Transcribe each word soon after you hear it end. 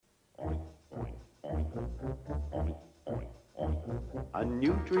A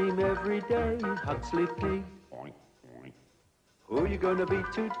new dream every day, Huxley Pig. Who you gonna be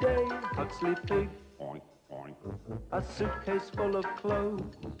today, Huxley Pig? A suitcase full of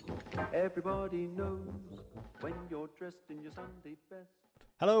clothes, everybody knows when you're dressed in your Sunday best.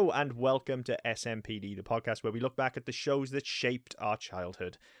 Hello and welcome to SMPD, the podcast where we look back at the shows that shaped our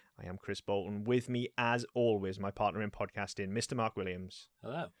childhood. I am Chris Bolton. With me, as always, my partner in podcasting, Mr. Mark Williams.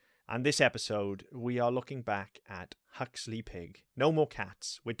 Hello. And this episode, we are looking back at Huxley Pig. No more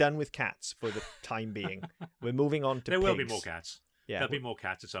cats. We're done with cats for the time being. We're moving on to There pigs. will be more cats. Yeah, there'll be more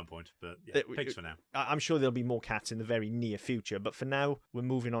cats at some point, but yeah, pigs for now. I'm sure there'll be more cats in the very near future, but for now, we're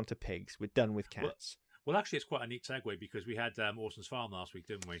moving on to pigs. We're done with cats. Well, actually, it's quite a neat segue because we had Orson's Farm last week,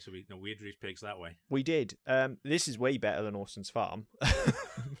 didn't we? So we introduced pigs that way. We did. This is way better than Orson's Farm.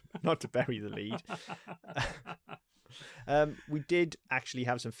 Not to bury the lead. We did actually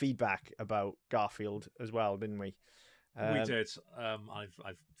have some feedback about Garfield as well, didn't we? We did. I've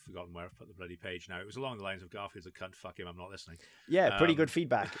forgotten where I've put the bloody page now. It was along the lines of Garfield's a cunt, fuck him, I'm not listening. Yeah, pretty good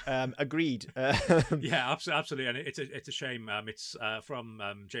feedback. Agreed. Yeah, absolutely. And it's a shame. It's from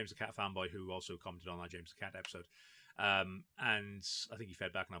James the Cat Fanboy, who also commented on our James the Cat episode. And I think he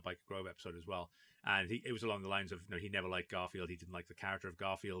fed back on our Bike Grove episode as well. And it was along the lines of, he never liked Garfield. He didn't like the character of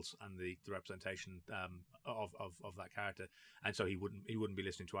Garfield and the representation of that character. And so he wouldn't be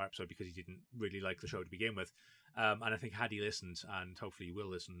listening to our episode because he didn't really like the show to begin with. And I think had he listened, and hopefully he will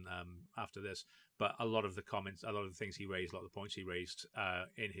listen after this, but a lot of the comments, a lot of the things he raised, a lot of the points he raised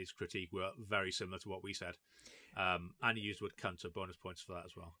in his critique were very similar to what we said. And he used the word cunt, so bonus points for that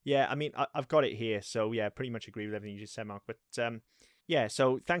as well. Yeah, I mean, I've got it here, so yeah, pretty much agree with everything you just said, Mark. But yeah,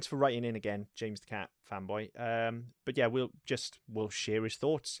 so thanks for writing in again, James the Cat Fanboy. But yeah, we'll share his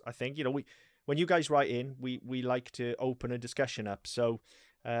thoughts. I think, when you guys write in, we like to open a discussion up. So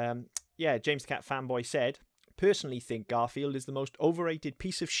yeah, James the Cat Fanboy said, personally think Garfield is the most overrated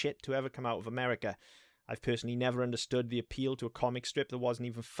piece of shit to ever come out of America. I've personally never understood the appeal to a comic strip that wasn't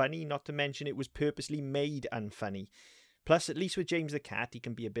even funny, not to mention it was purposely made unfunny. Plus, at least with James the Cat, he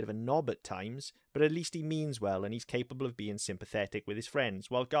can be a bit of a knob at times, but at least he means well and he's capable of being sympathetic with his friends,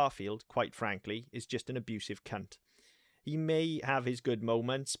 while Garfield, quite frankly, is just an abusive cunt. He may have his good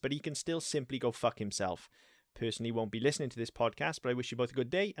moments, but he can still simply go fuck himself. Personally won't be listening to this podcast, but I wish you both a good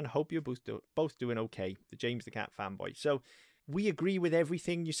day and hope you're both doing okay. The James the Cat Fanboy. So we agree with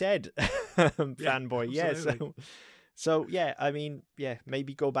everything you said, Fanboy. Yeah, so yeah, I mean, yeah,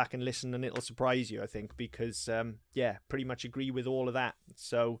 maybe go back and listen and it'll surprise you, I think, because yeah, pretty much agree with all of that.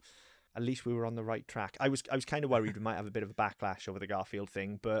 So at least we were on the right track. I was kind of worried we might have a bit of a backlash over the Garfield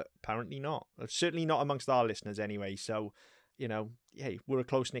thing, but apparently not. Certainly not amongst our listeners anyway. So, hey, we're a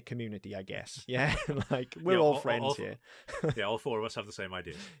close-knit community, I guess. Yeah, like, we're all friends here. Yeah, all four of us have the same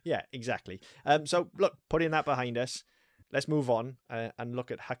idea. Yeah, exactly. So, look, putting that behind us, let's move on and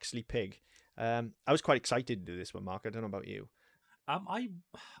look at Huxley Pig. I was quite excited to do this one, Mark. I don't know about you. I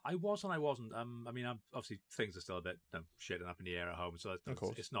was and I wasn't. I mean, obviously things are still a bit shitting up in the air at home, so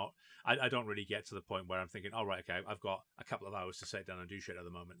it's not. I don't really get to the point where I'm thinking, oh right, okay, I've got a couple of hours to sit down and do shit at the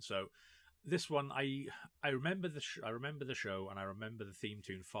moment. So this one, I remember the show, and I remember the theme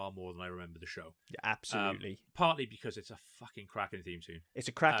tune far more than I remember the show. Yeah, absolutely. Partly because it's a fucking cracking theme tune. It's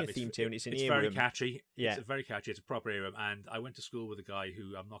a cracking theme tune. It's very catchy. Yeah, it's very catchy. It's a proper earworm. And I went to school with a guy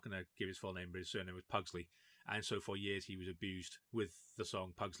who, I'm not going to give his full name, but his surname was Pugsley. And so for years he was abused with the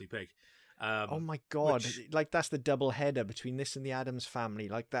song Pugsley Pig. Oh my God. Like, that's the double header between this and the Addams Family.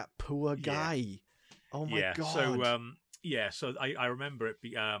 Like, that poor guy. Yeah. Oh my God. So I remember it.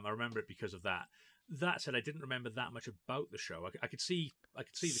 I remember it because of that. That said, I didn't remember that much about the show. I could see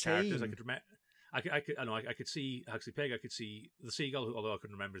the characters. I could remember. I could see Huxley Pig. I could see the seagull, although I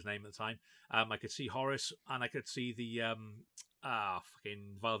couldn't remember his name at the time. I could see Horace, and I could see the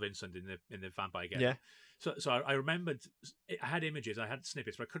fucking Val Vincent in the Vampire Again. Yeah. So I remembered. I had images. I had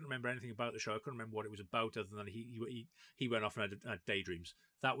snippets, but I couldn't remember anything about the show. I couldn't remember what it was about, other than he went off and had daydreams.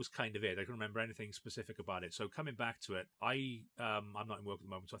 That was kind of it. I couldn't remember anything specific about it. So coming back to it, I'm not in work at the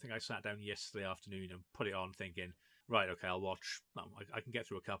moment, so I think I sat down yesterday afternoon and put it on, thinking, right, okay, I'll watch. I can get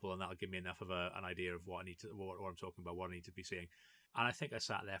through a couple, and that'll give me enough of an idea of what I need to, what I'm talking about, what I need to be seeing. And I think I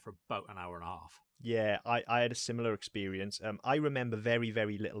sat there for about an hour and a half. Yeah, I had a similar experience. I remember very,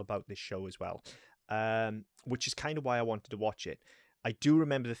 very little about this show as well, which is kind of why I wanted to watch it. I do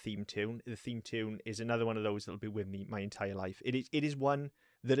remember the theme tune. The theme tune is another one of those that'll be with me my entire life. It is one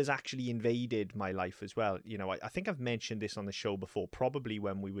that has actually invaded my life as well. I think I've mentioned this on the show before, probably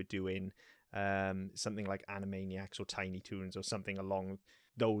when we were doing something like Animaniacs or Tiny Toons or something along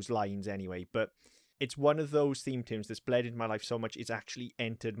those lines anyway. But it's one of those theme tunes that's bled into my life so much it's actually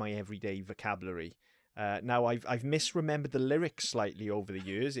entered my everyday vocabulary. Now I've misremembered the lyrics slightly over the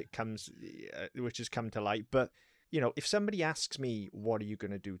years. Which has come to light. But if somebody asks me, "What are you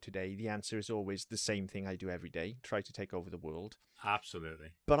going to do today?" the answer is always the same thing I do every day: try to take over the world. Absolutely.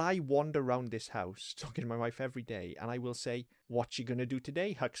 But I wander around this house talking to my wife every day, and I will say, "What you going to do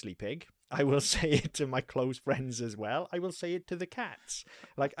today, Huxley Pig?" I will say it to my close friends as well. I will say it to the cats.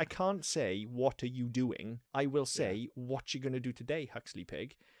 Like, I can't say, "What are you doing?" I will say, "What you going to do today, Huxley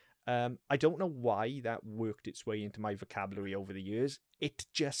Pig?" I don't know why that worked its way into my vocabulary over the years. It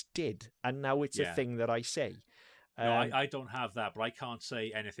just did. And now it's a thing that I say. No, I don't have that, but I can't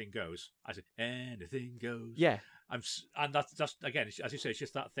say anything goes. I say anything goes. Yeah. And that's just, again, as you say, it's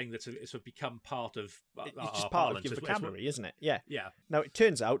just that thing that's sort of become part of it's just part of your vocabulary, isn't it? Yeah. Yeah. Now, it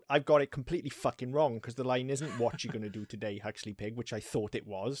turns out I've got it completely fucking wrong, because the line isn't "What you going to do today, Huxley Pig," which I thought it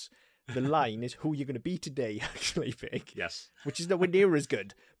was. The line is "Who you going to be today, Huxley Pig?" Yes. Which is nowhere near as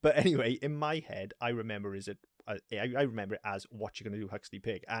good. But anyway, in my head, I remember it as "What you going to do, Huxley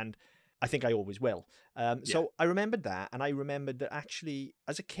Pig?" And I think I always will. So I remembered that, and I remembered that actually,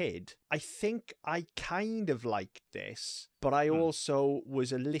 as a kid, I think I kind of liked this, but I also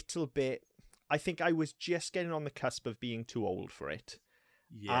was a little bit... I think I was just getting on the cusp of being too old for it.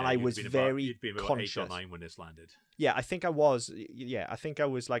 Yeah, and I was very you'd been about conscious. 8 or 9 when this landed. Yeah, I think I was. Yeah, I think I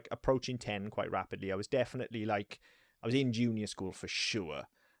was like approaching 10 quite rapidly. I was definitely like... I was in junior school for sure.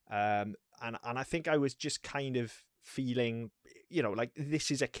 And I think I was just kind of feeling, like,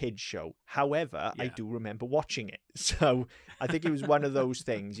 this is a kid's show. However, I do remember watching it. So I think it was one of those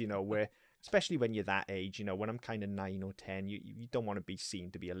things, where, especially when you're that age, when I'm kind of 9 or 10, you don't want to be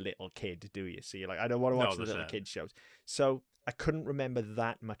seen to be a little kid, do you? So you're like, I don't want to watch the little kid shows. So I couldn't remember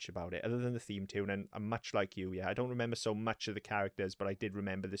that much about it, other than the theme tune. And I'm much like you, I don't remember so much of the characters, but I did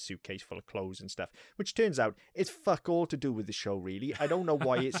remember the suitcase full of clothes and stuff, which turns out it's fuck all to do with the show, really. I don't know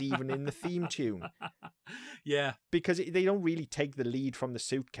why it's even in the theme tune. Yeah. Because they don't really take the lead from the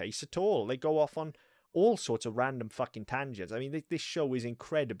suitcase at all. They go off on all sorts of random fucking tangents. I mean, this show is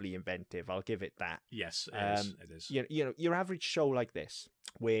incredibly inventive. I'll give it that. Yes, it is. Your average show like this,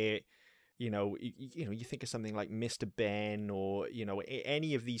 where you think of something like Mr. Ben, or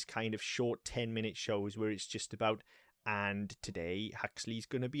any of these kind of short 10-minute shows where it's just about, and today Huxley's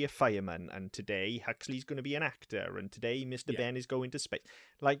going to be a fireman, and today Huxley's going to be an actor, and today Mr. Ben is going to space.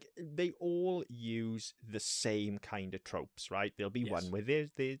 Like, they all use the same kind of tropes, right? There'll be one where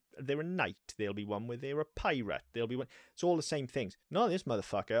they're a knight. There'll be one where they're a pirate. There'll be one... It's all the same things. No, this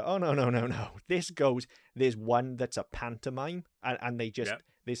motherfucker. Oh, no. This goes... There's one that's a pantomime, and they just...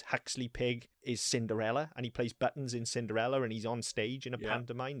 This Huxley Pig is Cinderella, and he plays buttons in Cinderella, and he's on stage in a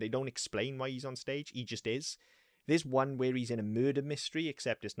pantomime. They don't explain why he's on stage. He just is. There's one where he's in a murder mystery,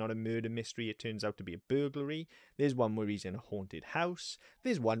 except it's not a murder mystery. It turns out to be a burglary. There's one where he's in a haunted house.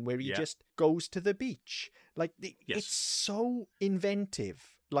 There's one where he just goes to the beach. Like, it's so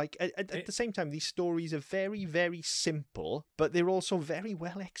inventive. Like, at the same time, these stories are very, very simple, but they're also very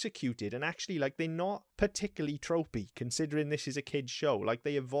well executed. And actually, like, they're not particularly tropey, considering this is a kid's show. Like,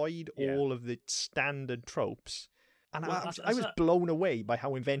 they avoid all of the standard tropes. And I was blown away by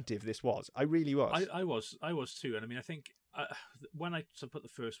how inventive this was. I really was. I was too. And I mean, I think when I put the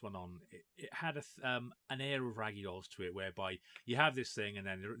first one on, it had an air of Raggy Dolls to it, whereby you have this thing, and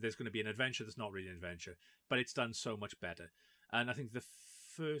then there's going to be an adventure that's not really an adventure, but it's done so much better. And I think the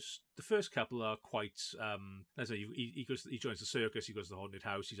first couple are quite. He joins the circus. He goes to the haunted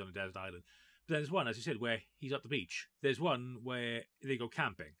house. He's on a desert island. But there's one, as you said, where he's at the beach. There's one where they go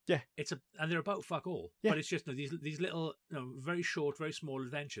camping. Yeah, and they're about fuck all. Yeah. But it's just these little, very short, very small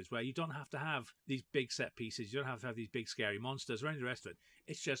adventures where you don't have to have these big set pieces. You don't have to have these big scary monsters or any of the rest of it.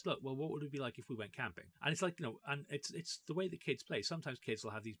 It's just, look, well, what would it be like if we went camping? And it's like, and it's the way that kids play. Sometimes kids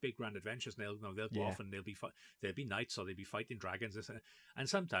will have these big grand adventures, and they'll go off and they'll be knights, or they'll be fighting dragons, and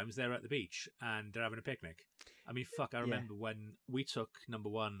sometimes they're at the beach and they're having a picnic. I mean, fuck, I remember when we took number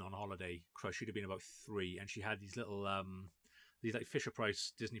one on holiday. She'd have been about 3, and she had these little these like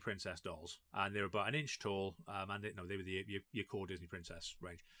Fisher-Price Disney princess dolls, and they were about an inch tall, and they were your core Disney princess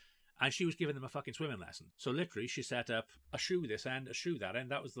range. And she was giving them a fucking swimming lesson. So literally, she set up a shoe this end, a shoe that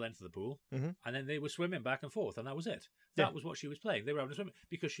end. That was the length of the pool. Mm-hmm. And then they were swimming back and forth, and that was it. That was what she was playing. They were having a swimming,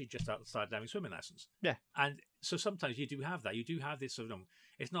 because she just started having swimming lessons. Yeah. And so sometimes you do have that. You do have this sort of,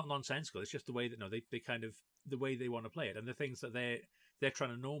 it's not nonsensical. It's just the way that, they kind of, the way they want to play it, and the things that they're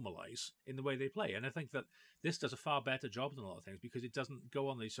trying to normalize in the way they play. And I think that this does a far better job than a lot of things, because it doesn't go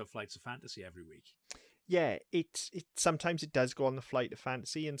on these sort of flights of fantasy every week. Yeah, it sometimes it does go on the flight of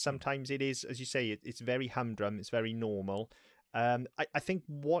fantasy, and sometimes it is, as you say, it's very humdrum, it's very normal. I think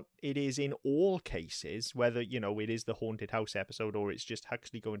what it is in all cases, whether, it is the haunted house episode or it's just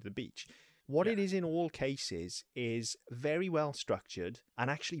Huxley going to the beach, what it is in all cases is very well structured and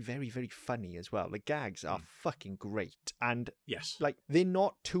actually very, very funny as well. The gags are fucking great. And Yes. like, they're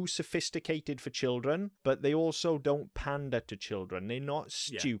not too sophisticated for children, but they also don't pander to children. They're not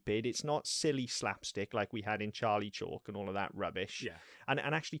stupid. It's not silly slapstick like we had in Charlie Chalk and all of that rubbish. Yeah. And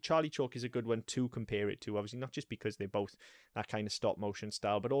actually, Charlie Chalk is a good one to compare it to, obviously, not just because they're both that kind of stop motion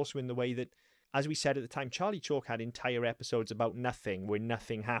style, but also in the way that, as we said at the time, Charlie Chalk had entire episodes about nothing, where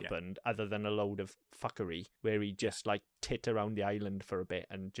nothing happened other than a load of fuckery, where he just like tit around the island for a bit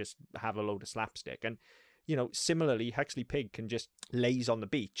and just have a load of slapstick. And, you know, similarly, Huxley Pig can just laze on the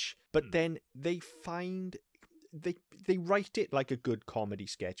beach, but then they find... They write it like a good comedy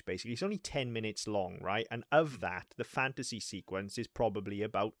sketch, basically. It's only 10 minutes long, right? And of that, the fantasy sequence is probably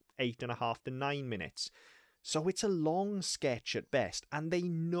about 8.5 to 9 minutes. So it's a long sketch at best, and they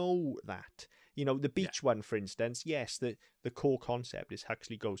know that. You know, the beach one, for instance, yes, the core concept is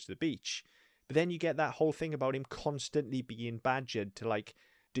Huxley goes to the beach. But then you get that whole thing about him constantly being badgered to, like,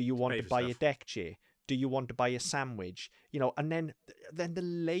 do you want to buy a deck chair? Do you want to buy a sandwich? You know, and then the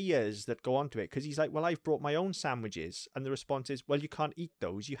layers that go onto it, because he's like, well, I've brought my own sandwiches. And the response is, well, you can't eat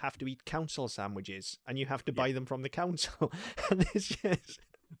those. You have to eat council sandwiches, and you have to buy them from the council. And it's just...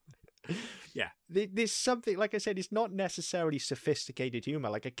 There's something, like I said, it's not necessarily sophisticated humor.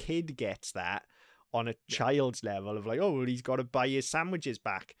 Like, a kid gets that on a child's level of like, oh, well, he's got to buy his sandwiches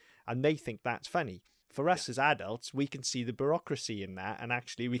back. And they think that's funny. For us as adults, we can see the bureaucracy in that. And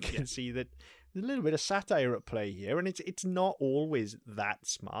actually, we can see that there's a little bit of satire at play here. And it's not always that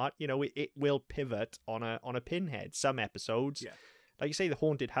smart. You know, it will pivot on a pinhead. Some episodes... Like you say, the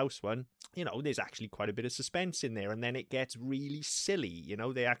haunted house one, you know, there's actually quite a bit of suspense in there, and then it gets really silly. You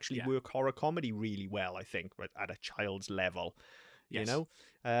know, they actually work horror comedy really well, I think, but at a child's level. You know,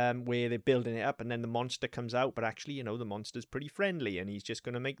 where they're building it up, and then the monster comes out, but actually, you know, the monster's pretty friendly, and he's just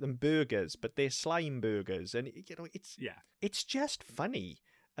going to make them burgers, but they're slime burgers, and you know, it's just funny.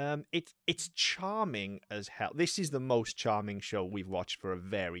 It's charming as hell. This is the most charming show we've watched for a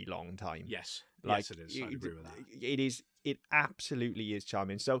very long time. Yes. Like, yes, it is. I agree with that. It is. It absolutely is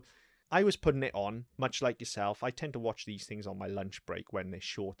charming. So I was putting it on, much like yourself. I tend to watch these things on my lunch break when they're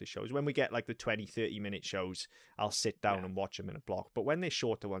shorter shows. When we get like the 20, 30-minute shows, I'll sit down and watch them in a block. But when they're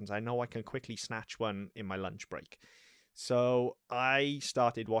shorter ones, I know I can quickly snatch one in my lunch break. So I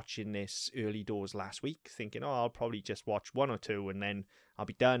started watching this early doors last week, thinking, oh, I'll probably just watch one or two, and then I'll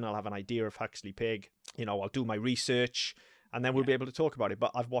be done. I'll have an idea of Huxley Pig. You know, I'll do my research, and then we'll be able to talk about it.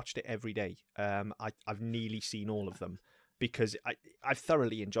 But I've watched it every day. I've nearly seen all of them because I've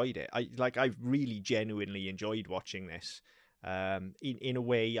thoroughly enjoyed it. I've really genuinely enjoyed watching this. In a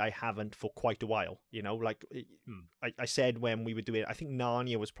way I haven't for quite a while, you know, like I said when we were doing, I think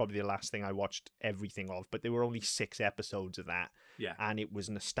Narnia was probably the last thing I watched everything of, but there were only 6 episodes of that, and it was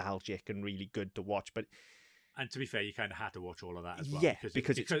nostalgic and really good to watch. But and to be fair, you kind of had to watch all of that as well,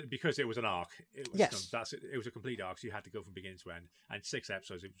 because it was an arc. It was, it was a complete arc, so you had to go from beginning to end. And 6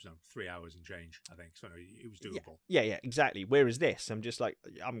 episodes, it was 3 hours and change, I think. So it was doable. Yeah, exactly. Whereas this, I'm just like,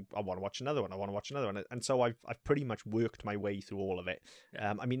 I want to watch another one. I want to watch another one, and so I've pretty much worked my way through all of it.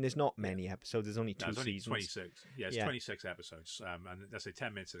 I mean, there's not many episodes. There's only 2 seasons. 26. Yeah, it's 26 episodes, and that's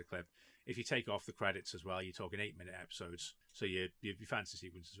 10 minutes of the clip. If you take off the credits as well, you're talking 8-minute episodes. So your fantasy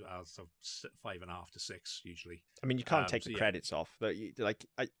sequences are so 5.5 to 6 usually. I mean, you can't take the credits off. Like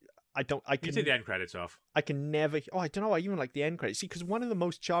I can. You take the end credits off. I can never. Oh, I don't know. I even like the end credits. See, because one of the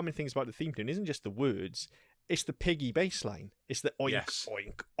most charming things about the theme tune isn't just the words. It's the piggy bass line. It's the oink,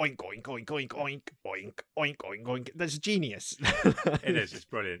 oink, oink, oink, oink, oink, oink, oink, oink, oink, oink. That's genius. It is. It's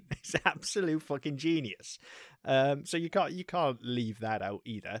brilliant. It's absolute fucking genius. So you can't leave that out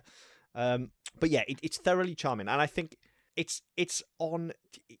either. But yeah, it's thoroughly charming, and I think it's on.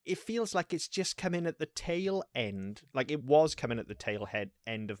 It feels like it's just coming at the tail end, like it was coming at the tail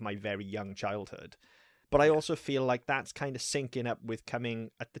end of my very young childhood. But I also feel like that's kind of syncing up with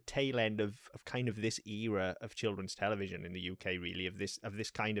coming at the tail end of kind of this era of children's television in the UK, really, of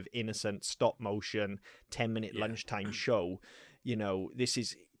this kind of innocent stop motion 10-minute lunchtime show. You know,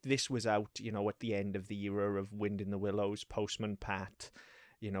 this was out, you know, at the end of the era of Wind in the Willows, Postman Pat,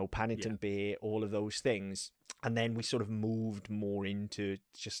 you know, Paddington Bear, all of those things. And then we sort of moved more into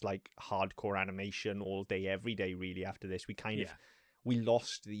just like hardcore animation all day, every day, really, after this. We kind of, we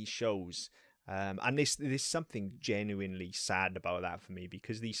lost these shows. And there's something genuinely sad about that for me,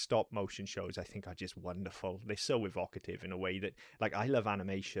 because these stop motion shows, I think, are just wonderful. They're so evocative in a way that, like, I love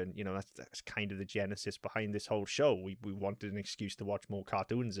animation. You know, that's kind of the genesis behind this whole show. We wanted an excuse to watch more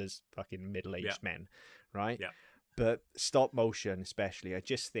cartoons as fucking middle-aged men, right? Yeah. But stop motion, especially, I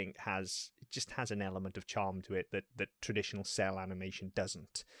just think has an element of charm to it that traditional cell animation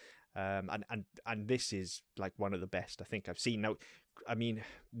doesn't. And this is like one of the best I think I've seen. Now, I mean,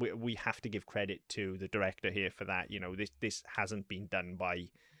 we have to give credit to the director here for that. You know, this hasn't been done by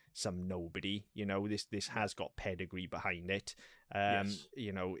some nobody. You know, this has got pedigree behind it.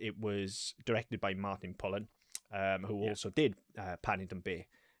 You know, it was directed by Martin Pullen, who also did Paddington Bear.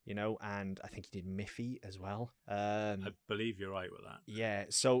 You know, and I think he did Miffy as well. I believe you're right with that. Yeah,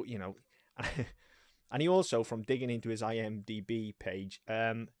 so, you know, and he also, from digging into his IMDb page,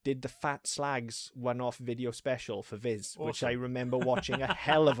 did the Fat Slags one-off video special for Viz, which I remember watching a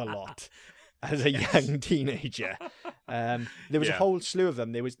hell of a lot as a young teenager. There was a whole slew of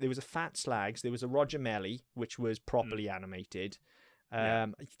them. There was a Fat Slags, there was a Roger Melly, which was properly animated.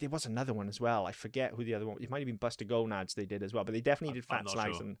 There was another one as well. I forget who the other one. It might have been Buster Gonads they did as well, but they definitely did Fat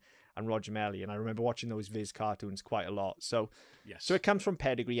Slags and Roger Melly. And I remember watching those Viz cartoons quite a lot. So, so it comes from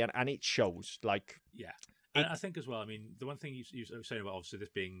pedigree and it shows. Like, and I think as well. I mean, the one thing you were saying about obviously this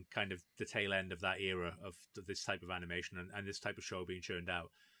being kind of the tail end of that era of this type of animation and this type of show being churned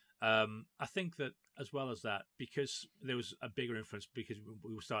out. I think that as well as that, because there was a bigger influence, because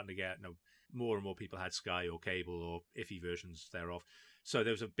we were starting to get, more and more people had Sky or cable or iffy versions thereof. So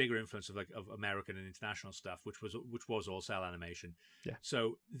there was a bigger influence of American and international stuff, which was all cell animation. Yeah.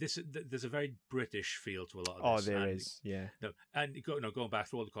 So there's a very British feel to a lot of this. Oh, there is. Yeah. And going back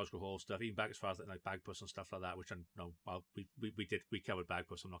through all the Cosgrove Hall stuff, even back as far as like Bagpuss and stuff like that, which we covered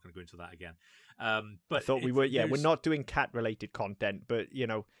Bagpuss. I'm not going to go into that again. But I thought we were. Yeah, we're not doing cat related content, but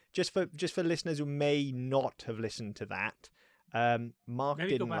just for listeners who may not have listened to that. Mark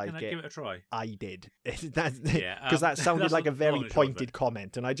Maybe didn't go back like and it. Give it a try. I did. Because that sounded like a very pointed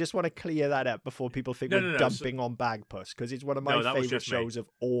comment, and I just want to clear that up before people think we're dumping on Bagpuss, because it's one of my favorite shows of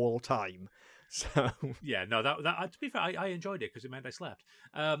all time. So to be fair, I enjoyed it because it meant I slept.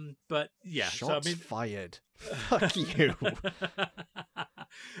 But yeah, shots fired. Fuck you.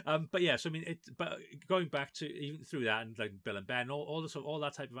 But yeah, so I mean, but going back to even through that and like Bill and Ben, all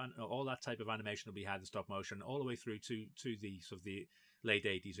that type of animation that we had in stop motion, all the way through to the sort of the late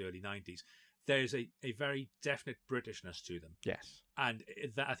 80s, early 90s, there's a very definite Britishness to them. Yes, and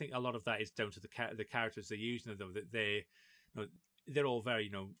I think a lot of that is down to the characters they use. They're all very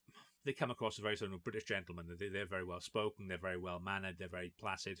they come across as very sort of British gentlemen. They're very well spoken. They're very well mannered. They're very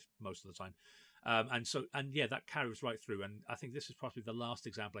placid most of the time. That carries right through. And I think this is probably the last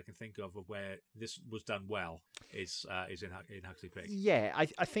example I can think of where this was done well is in Huxley Pig. Yeah,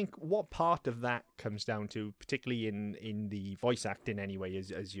 I think what part of that comes down to, particularly in the voice acting anyway,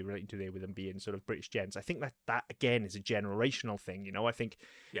 as you're relating to there with them being sort of British gents, I think that again is a generational thing. I think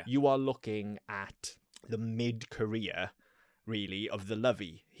you are looking at the mid-career really of the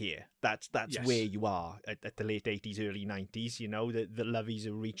Lovey here. That's where you are at the late 80s, early 90s. The Loveys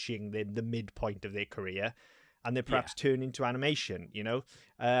are reaching the midpoint of their career, and they're perhaps turning to animation.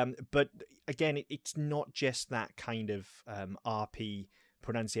 But again, it's not just that kind of RP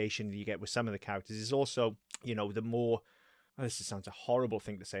pronunciation that you get with some of the characters. It's also the more. This sounds a horrible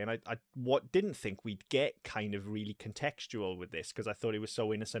thing to say, and I didn't think we'd get kind of really contextual with this, because I thought it was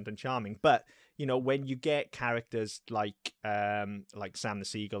so innocent and charming. But when you get characters like Sam the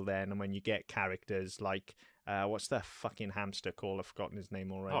Seagull, then, and when you get characters like what's the fucking hamster called? I've forgotten his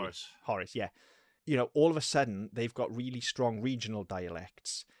name already. Horace, yeah. All of a sudden they've got really strong regional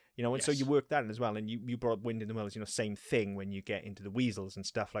dialects. And so you work that in as well. And you brought up Wind in the Willows, same thing when you get into the Weasels and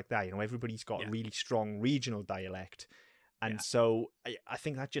stuff like that. Everybody's got a really strong regional dialect. And so I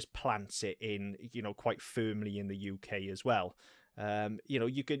think that just plants it in, quite firmly in the UK as well.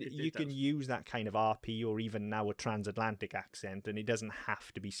 You can use that kind of RP or even now a transatlantic accent, and it doesn't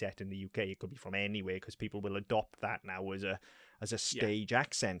have to be set in the UK. It could be from anywhere, because people will adopt that now as a stage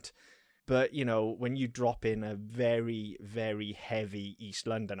accent. But when you drop in a very, very heavy East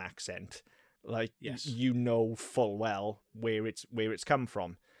London accent, full well where it's come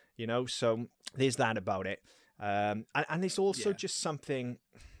from. So there's that about it. And there's also just something.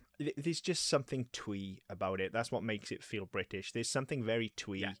 There's just something twee about it. That's what makes it feel British. There's something very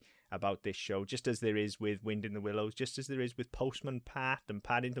twee about this show, just as there is with Wind in the Willows, just as there is with Postman Pat and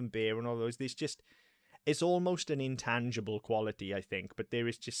Paddington Bear and all those. It's almost an intangible quality, I think, but there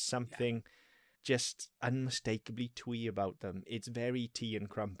is just something just unmistakably twee about them. It's very tea and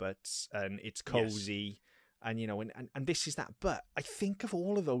crumpets, and it's cozy. And, and this is that. But I think of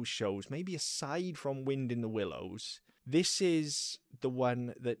all of those shows, maybe aside from Wind in the Willows, this is the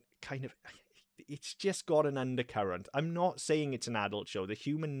one that kind of, it's just got an undercurrent. I'm not saying it's an adult show. The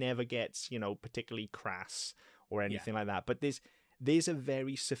humor never gets, particularly crass or anything like that. But there's a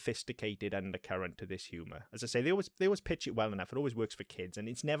very sophisticated undercurrent to this humor. As I say, they always pitch it well enough. It always works for kids, and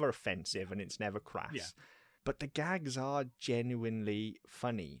it's never offensive and it's never crass. but the gags are genuinely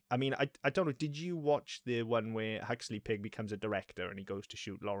funny. I mean, I don't know, did you watch the one where Huxley Pig becomes a director and he goes to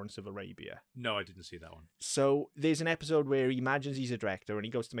shoot Lawrence of Arabia? No, I didn't see that one. So there's an episode where he imagines he's a director and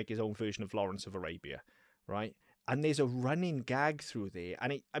he goes to make his own version of Lawrence of Arabia, right? And there's a running gag through there.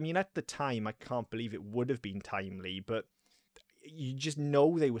 And I mean, at the time, I can't believe it would have been timely, but you just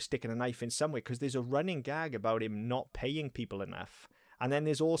know they were sticking a knife in somewhere, because there's a running gag about him not paying people enough. And then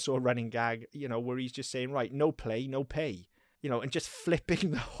there's also a running gag, you know, where he's just saying, right, no play, no pay, you know, and just flipping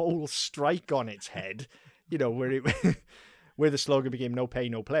the whole strike on its head, you know, where it, where the slogan became no pay,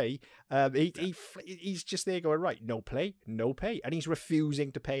 no play. He's just there going, right, no play, no pay. And he's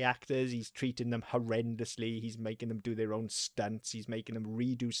refusing to pay actors. He's treating them horrendously. He's making them do their own stunts. He's making them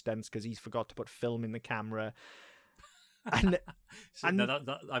redo stunts because he's forgot to put film in the camera. And, I'm going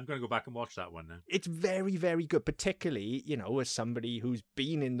to go back and watch that one now. It's very, very good, particularly, you know, as somebody who's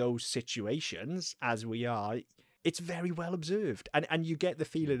been in those situations, as we are. It's very well observed. And you get the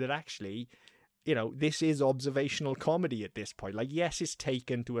feeling that actually, you know, this is observational comedy at this point. Like, yes, it's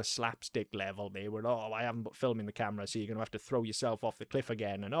taken to a slapstick level there where, oh, I haven't put film in the camera, so you're going to have to throw yourself off the cliff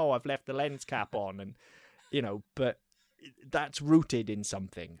again. And, oh, I've left the lens cap on. And, you know, but that's rooted in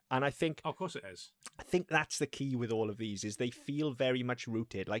something. And I think, of course it is. I think that's the key with all of these, is they feel very much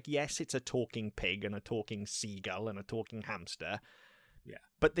rooted. Like, yes, it's a talking pig and a talking seagull and a talking hamster. Yeah.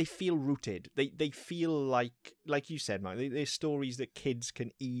 But they feel rooted. They feel like you said, Mike, they're stories that kids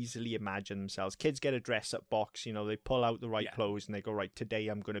can easily imagine themselves. Kids get a dress-up box, you know, they pull out the right clothes and they go, right, today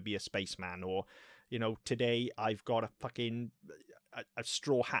I'm going to be a spaceman, or, you know, today I've got a fucking a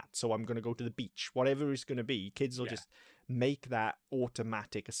straw hat, so I'm going to go to the beach. Whatever it's going to be, kids will just make that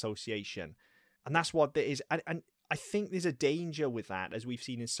automatic association. And that's what there is. And I think there's a danger with that, as we've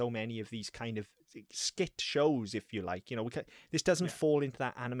seen in so many of these kind of skit shows, if you like. You know, this doesn't fall into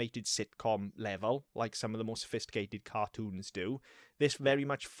that animated sitcom level like some of the more sophisticated cartoons do. This very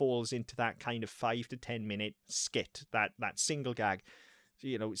much falls into that kind of 5 to 10 minute skit, that single gag.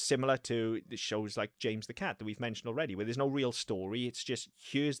 You know, similar to the shows like James the Cat that we've mentioned already, where there's no real story. It's just,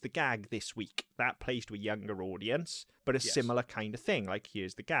 here's the gag this week. That plays to a younger audience, but a similar kind of thing. Like,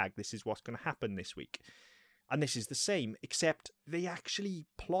 here's the gag. This is what's going to happen this week. And this is the same, except they actually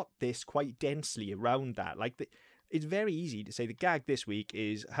plot this quite densely around that. Like, it's very easy to say the gag this week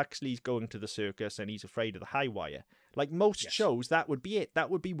is Huxley's going to the circus and he's afraid of the high wire. Like most shows, that would be it. That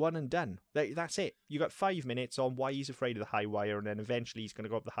would be one and done. That's it. You got 5 minutes on why he's afraid of the high wire, and then eventually he's going to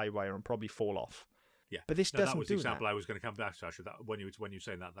go up the high wire and probably fall off. Yeah, but this doesn't do that. That was the example I was going to come back to, actually. That when you were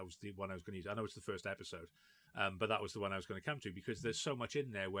saying that was the one I was going to use. I know it's the first episode, but that was the one I was going to come to, because there's so much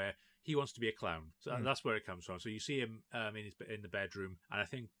in there where he wants to be a clown. So that's where it comes from. So you see him in the bedroom, and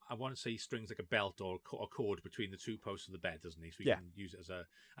I want to say he strings like a belt or a cord between the two posts of the bed, doesn't he? So he can use it as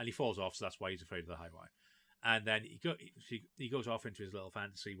and he falls off, so that's why he's afraid of the high wire. And then he goes off into his little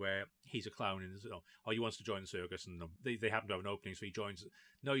fantasy where he's a clown and he wants to join the circus, and they happen to have an opening, so he joins.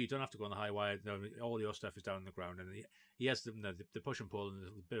 No, you don't have to go on the high wire. No, all your stuff is down on the ground, and he has the push and pull and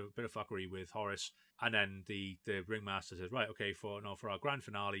a bit of fuckery with Horace, and then the ringmaster says, right, okay, for our grand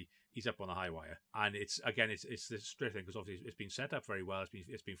finale, he's up on the high wire, and it's this straight thing, because obviously it's been set up very well.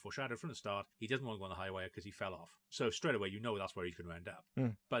 It's been foreshadowed from the start. He doesn't want to go on the high wire because he fell off, so straight away that's where he's going to end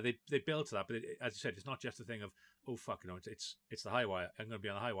up. But they build to that. But as you said, it's not just a thing of, oh fuck, it's the high wire. I'm going to be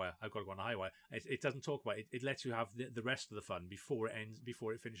on the high wire. I've got to go on the high wire. It doesn't talk about it. It lets you have the rest of the fun before it ends,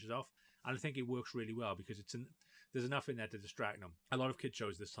 before it finishes off. And I think it works really well, because there's enough in there to distract them. A lot of kids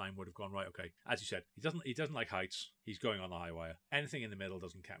shows this time would have gone, right, okay, as you said, he doesn't like heights. He's going on the high wire. Anything in the middle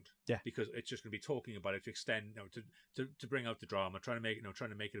doesn't count. Yeah, because it's just going to be talking about it to extend, to bring out the drama, trying to make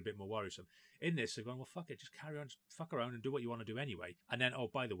it a bit more worrisome. In this, they're going, well, fuck it, just carry on, just fuck around and do what you want to do anyway. And then, oh,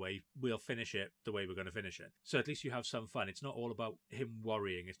 by the way, we'll finish it the way we're going to finish it. So at least you have some fun. It's not all about him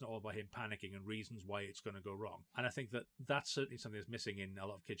worrying. It's not all about him panicking and reasons why it's going to go wrong. And I think that's certainly something that's missing in a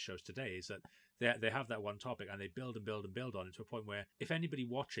lot of kids' shows today, is that they have that one topic and they build and build and build on it to a point where if anybody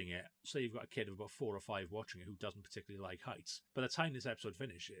watching it, say you've got a kid of about 4 or 5 watching it who doesn't particularly like heights, by the time this episode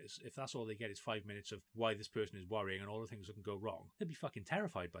finishes, if that's all they get is 5 minutes of why this person is worrying and all the things that can go wrong, they'd be fucking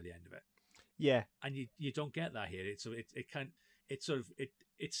terrified by the end of it. Yeah. And you don't get that here. It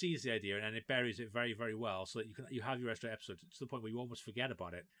sees the idea and it buries it very, very well, so that you have your extra episode to the point where you almost forget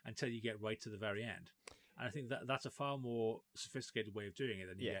about it until you get right to the very end. And I think that's a far more sophisticated way of doing it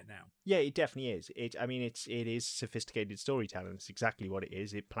than you get now. Yeah, it definitely is. It is sophisticated storytelling. It's exactly what it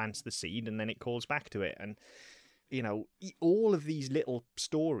is. It plants the seed and then it calls back to it. And, all of these little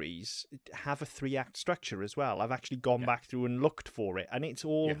stories have a 3-act structure as well. I've actually gone back through and looked for it, and it's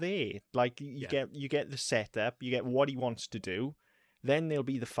all there. Like you get the setup, you get what he wants to do, then there'll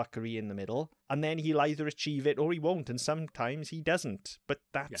be the fuckery in the middle, and then he'll either achieve it or he won't, and sometimes he doesn't, but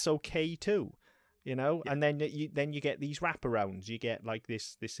that's okay too, you know. And then you get these wraparounds. You get like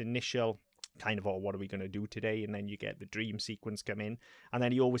this initial kind of, oh, what are we going to do today? And then you get the dream sequence come in, and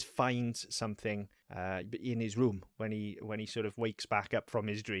then he always finds something in his room when he sort of wakes back up from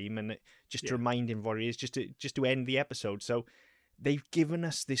his dream, and just to remind him what it is, just to end the episode. So they've given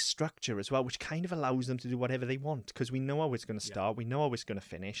us this structure as well, which kind of allows them to do whatever they want, because we know how it's going to start, we know how it's going to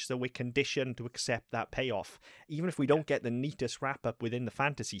finish, so we're conditioned to accept that payoff. Even if we don't get the neatest wrap-up within the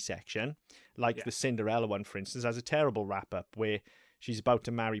fantasy section, like the Cinderella one, for instance, has a terrible wrap-up where she's about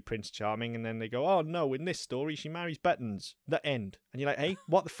to marry Prince Charming, and then they go, oh no, in this story, she marries Buttons. The end. And you're like, hey,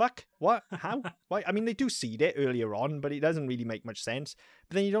 what the fuck? What? How? Why? I mean, they do seed it earlier on, but it doesn't really make much sense.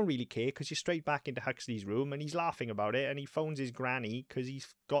 But then you don't really care, because you're straight back into Huxley's room, and he's laughing about it, and he phones his granny because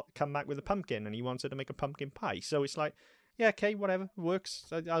he's come back with a pumpkin, and he wants her to make a pumpkin pie. So it's like, yeah, okay, whatever,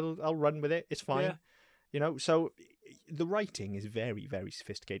 works. I'll run with it. It's fine. Yeah. You know, so the writing is very, very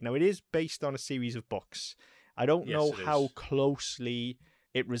sophisticated. Now, it is based on a series of books. I don't know how closely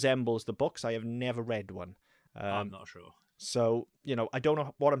it resembles the books. I have never read one. I'm not sure. So, you know, I don't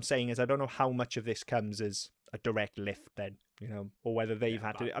know. What I'm saying is I don't know how much of this comes as a direct lift then, you know, or whether they've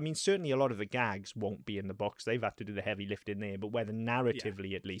had to. I mean, certainly a lot of the gags won't be in the books. They've had to do the heavy lift in there, but whether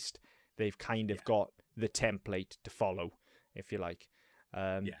narratively at least they've kind of got the template to follow, if you like.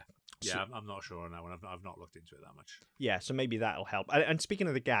 I'm not sure on that one. I've not looked into it that much. Yeah, so maybe that'll help. And speaking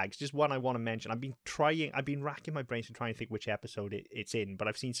of the gags, just one I want to mention. I've been racking my brains to try and think which episode it's in, but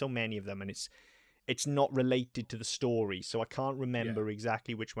I've seen so many of them, and it's not related to the story, so I can't remember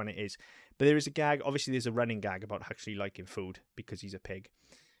exactly which one it is. But there is a gag. Obviously, there's a running gag about Huxley liking food because he's a pig.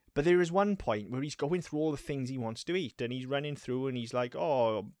 But there is one point where he's going through all the things he wants to eat, and he's running through, and he's like,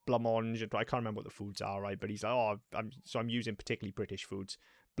 oh, blancmange. I can't remember what the foods are, right? But he's like, oh, I'm using particularly British foods.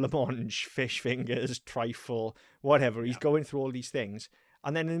 Blancmange, fish fingers, trifle, whatever. He's going through all these things.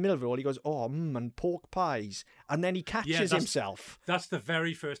 And then in the middle of it all, he goes, oh, and pork pies. And then he catches himself. That's the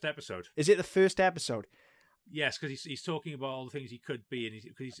very first episode. Is it the first episode? Yes, because he's talking about all the things he could be, and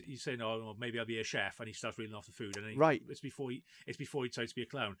he's saying, "Oh, well, maybe I'll be a chef," and he starts reading off the food, and it's before he decides to be a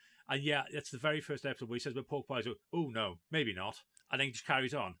clown. And it's the very first episode where he says about pork pies. Oh no, maybe not, and then he just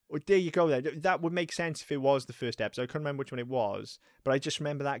carries on. Well, there you go. Then that would make sense if it was the first episode. I couldn't remember which one it was, but I just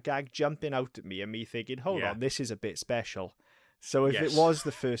remember that gag jumping out at me and me thinking, "Hold on, this is a bit special." So if it was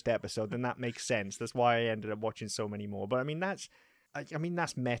the first episode, then that makes sense. That's why I ended up watching so many more. But I mean, that's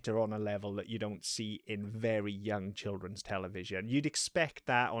meta on a level that you don't see in very young children's television. You'd expect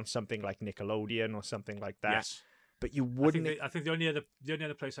that on something like Nickelodeon or something like that. Yes. But you wouldn't. I think the only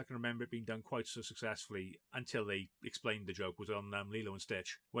other place I can remember it being done quite so successfully until they explained the joke was on Lilo and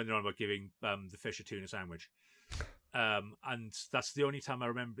Stitch, when they're on about giving the fish a tuna sandwich. And that's the only time I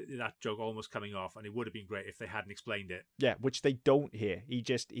remember that joke almost coming off, and it would have been great if they hadn't explained it. Yeah, which they don't here. He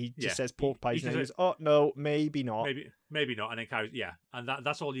just says pork pies, and he goes, "Oh no, maybe not, maybe not," and then carries. Yeah, and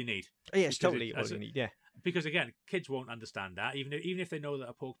that's all you need. Yes, totally all you need. Yeah, because again, kids won't understand that. Even if they know that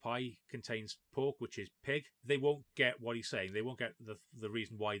a pork pie contains pork, which is pig, they won't get what he's saying. They won't get the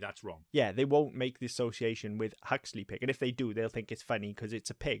reason why that's wrong. Yeah, they won't make the association with Huxley Pig, and if they do, they'll think it's funny because it's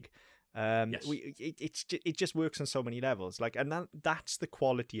a pig. It just works on so many levels, like, and that's the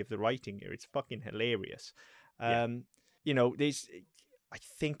quality of the writing here. It's fucking hilarious. You know, I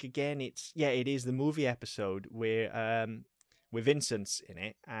think again, it is the movie episode where Vincent's in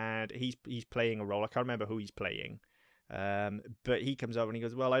it, and he's playing a role. I can't remember who he's playing, but he comes over and he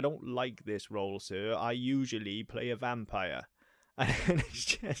goes, "Well, I don't like this role, sir. I usually play a vampire." And it's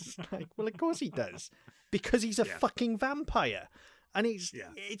just like, well, of course he does, because he's a fucking vampire. And it's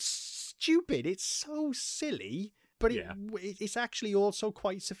stupid. It's so silly, but it's actually also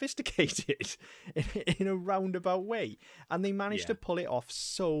quite sophisticated in a roundabout way. And they managed to pull it off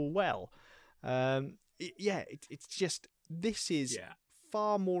so well. It's just, this is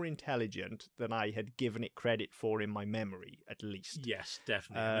far more intelligent than I had given it credit for in my memory, at least. Yes,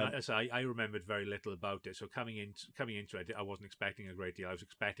 definitely. I remembered very little about it. So coming into it, I wasn't expecting a great deal. I was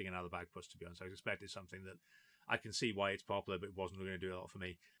expecting another Bagpuss, to be honest. I was expecting something that I can see why it's popular, but it wasn't going to do a lot for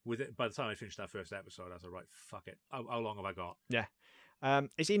me. With it, by the time I finished that first episode, I was like, right, fuck it. How long have I got? Yeah.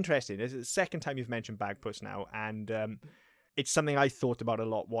 It's interesting. It's the second time you've mentioned Bagpuss now, and it's something I thought about a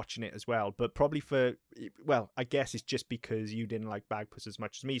lot watching it as well. But probably I guess it's just because you didn't like Bagpuss as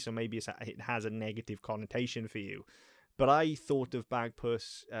much as me, so maybe it has a negative connotation for you. But I thought of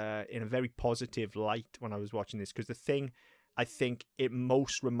Bagpuss in a very positive light when I was watching this, because the thing I think it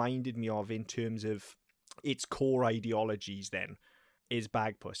most reminded me of in terms of its core ideologies then is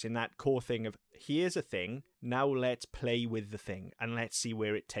Bagpuss, in that core thing of, here's a thing, now let's play with the thing and let's see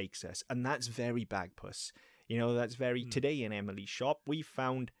where it takes us. And that's very Bagpuss. You know, that's very today in Emily's shop, we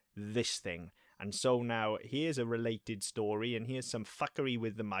found this thing. And so now here's a related story, and here's some fuckery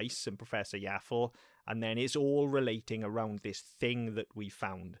with the mice and Professor Yaffle, and then it's all relating around this thing that we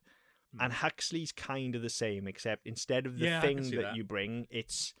found. And Huxley's kind of the same, except instead of the thing that you bring,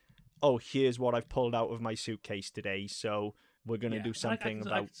 it's, oh, here's what I've pulled out of my suitcase today, so we're going to do something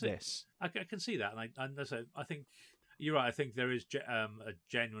about this. I can see that, and I think you're right. I think there is a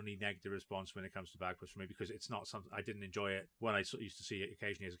genuinely negative response when it comes to Bagpuss for me, because it's not something I didn't enjoy it when I used to see it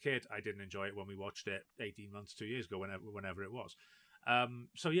occasionally as a kid. I didn't enjoy it when we watched it 18 months, 2 years ago, whenever it was.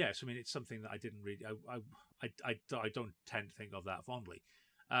 So yes, I mean, it's something that I didn't really. I don't tend to think of that fondly.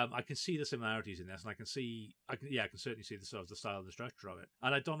 I can see the similarities in this, and I can certainly see the sort of the style and the structure of it.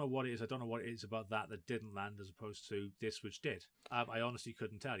 And I don't know what it is. I don't know what it is about that didn't land as opposed to this, which did. I honestly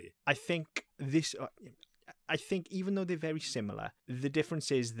couldn't tell you. I think this. I think even though they're very similar, the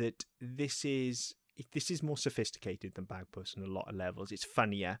difference is that this is more sophisticated than Bagpuss on a lot of levels. It's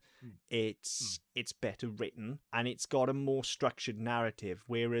funnier, it's better written, and it's got a more structured narrative.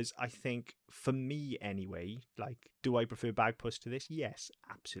 Whereas I think, for me anyway, like, do I prefer Bagpuss to this? Yes,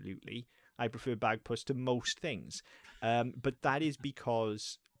 absolutely. I prefer Bagpuss to most things. But that is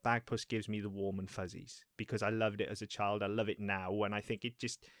because Bagpuss gives me the warm and fuzzies, because I loved it as a child. I love it now, and I think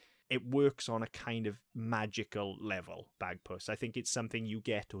it works on a kind of magical level, Bagpuss. I think it's something you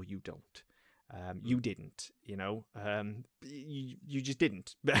get or you don't. You didn't, you know. You just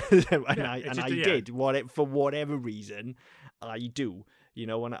didn't, I did. For whatever reason, I do, you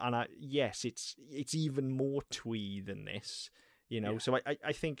know. And I, yes, it's even more twee than this, you know. So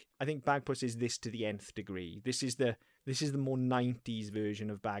I think Bagpuss is this to the nth degree. This is the more 90s version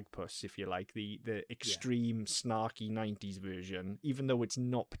of Bagpuss, if you like, the extreme snarky 90s version. Even though it's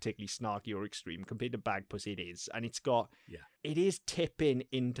not particularly snarky or extreme compared to Bagpuss, it is, and it is tipping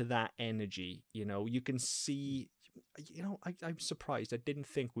into that energy. You know, you can see. You know, I'm surprised. I didn't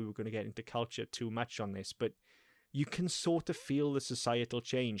think we were going to get into culture too much on this, but you can sort of feel the societal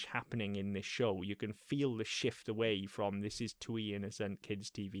change happening in this show. You can feel the shift away from this is twee innocent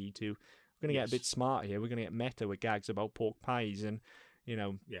kids TV to we're going to get a bit smarter here. We're going to get meta with gags about pork pies, and, you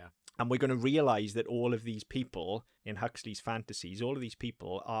know, and we're going to realize that all of these people in Huxley's fantasies, all of these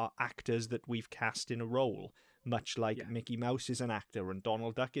people are actors that we've cast in a role, much like Mickey Mouse is an actor, and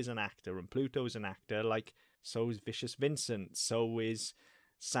Donald Duck is an actor, and Pluto is an actor. Like, so is Vicious Vincent, so is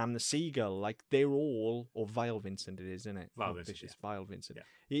Sam the Seagull. Like, they're all, or Vile Vincent it is, isn't it? Vile Vincent, Vile Vincent.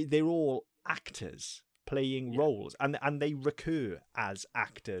 Yeah. They're all actors playing roles, and they recur as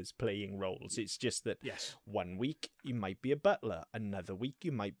actors playing roles. It's just that one week you might be a butler, another week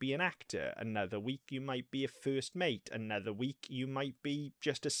you might be an actor, another week you might be a first mate, another week you might be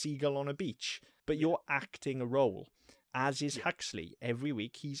just a seagull on a beach, but you're acting a role, as is Huxley. Every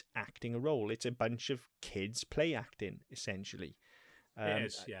week he's acting a role. It's a bunch of kids play acting, essentially. It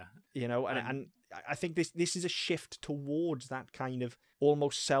is, you know, and I think this is a shift towards that kind of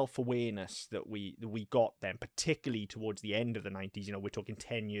almost self-awareness that we got then, particularly towards the end of the 90s. You know, we're talking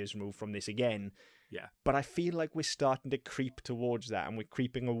 10 years removed from this again. Yeah. But I feel like we're starting to creep towards that, and we're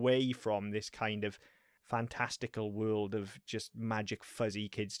creeping away from this kind of fantastical world of just magic fuzzy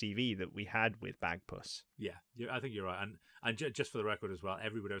kids TV that we had with Bagpuss. Yeah, I think you're right. And just for the record as well,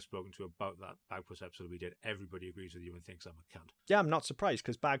 everybody I've spoken to about that Bagpuss episode we did, everybody agrees with you and thinks I'm a cunt. Yeah, I'm not surprised,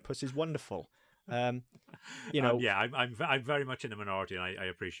 because Bagpuss is wonderful. You know, I'm very much in the minority, and I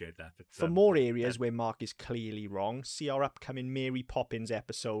appreciate that. But, for more areas where Mark is clearly wrong, see our upcoming Mary Poppins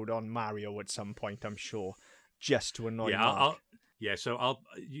episode on Mario at some point, I'm sure, just to annoy Mark. So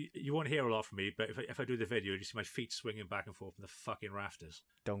you won't hear a lot from me, but if I do the video, you see my feet swinging back and forth in the fucking rafters.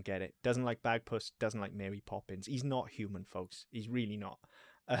 Don't get it. Doesn't like Bagpuss, doesn't like Mary Poppins. He's not human, folks. He's really not.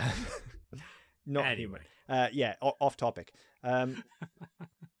 Not anyway. Human. Off topic.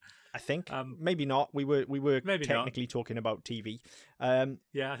 I think maybe not. We were maybe technically talking about TV. I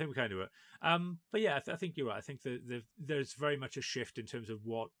think we kind of were. But yeah, I think you're right. I think that there's very much a shift in terms of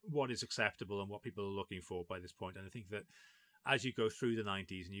what is acceptable and what people are looking for by this point. And I think that as you go through the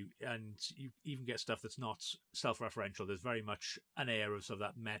 90s and you even get stuff that's not self-referential, there's very much an air of sort of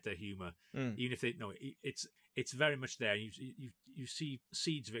that meta humor. Even if it's very much there. You see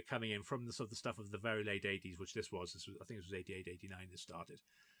seeds of it coming in from the sort of the stuff of the very late 80s, which this was. I think it was 88, 89 that started.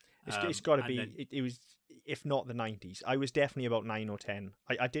 It's got to be. It was, if not the 90s. I was definitely about 9 or 10.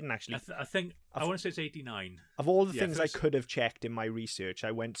 I didn't actually. I think I want to say it's 89. Of all the things I could have checked in my research,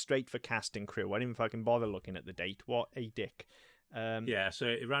 I went straight for cast and crew. I didn't fucking bother looking at the date. What a dick. Yeah, so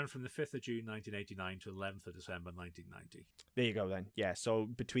it ran from the 5th of June 1989 to the 11th of December 1990. There you go then. Yeah, so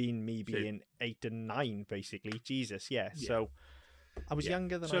between me being 8 and 9, basically. Jesus, yeah. So I was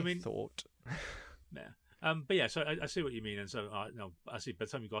younger than I thought. Yeah. But yeah, so I see what you mean, and so no, I see. By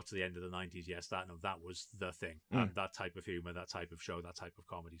the time you got to the end of the 90s, yes, that was the thing. That type of humor, that type of show, that type of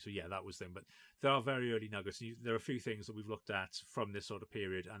comedy. So yeah, that was the thing. But there are very early nuggets. There are a few things that we've looked at from this sort of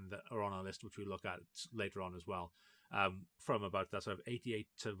period, and that are on our list, which we'll look at later on as well. From about that sort of 88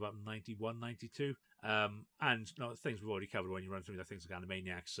 to about 91, 92. And things we've already covered when you run through the things like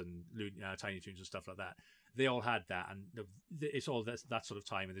Animaniacs and Tiny Toons and stuff like that. They all had that, and it's all that sort of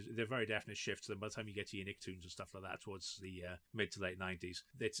time. And they're very definite shifts. And by the time you get to your Nicktoons and stuff like that towards the mid to late 90s,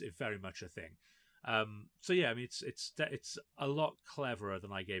 it's very much a thing. So yeah, I mean, it's a lot cleverer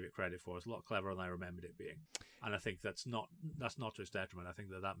than I gave it credit for. It's a lot cleverer than I remembered it being, and I think that's not to its detriment. I think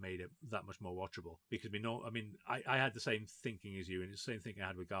that made it that much more watchable, because I had the same thinking as you, and it's the same thing I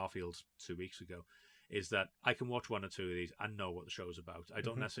had with Garfield 2 weeks ago. Is that I can watch one or two of these and know what the show's about. I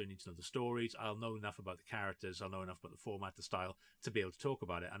don't necessarily need to know the stories. I'll know enough about the characters. I'll know enough about the format, the style, to be able to talk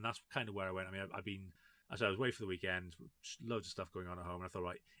about it. And that's kind of where I went. I mean, as I was away for the weekend, loads of stuff going on at home, and I thought,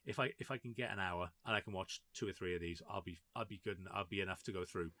 right, if I can get an hour and I can watch 2 or 3 of these, I'll be good, and I'll be enough to go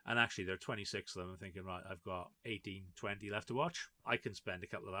through. And actually, there are 26 of them. I'm thinking, right, I've got 18, 20 left to watch. I can spend a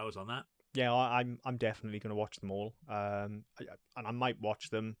couple of hours on that. Yeah, I'm definitely going to watch them all, and I might watch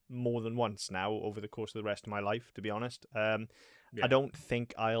them more than once now over the course of the rest of my life, to be honest. I don't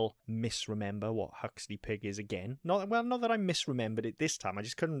think I'll misremember what Huxley Pig is again. Not that I misremembered it this time. I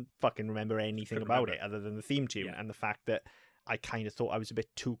just couldn't fucking remember anything about it other than the theme tune and the fact that I kind of thought I was a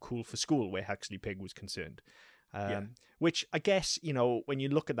bit too cool for school where Huxley Pig was concerned. Which I guess, when you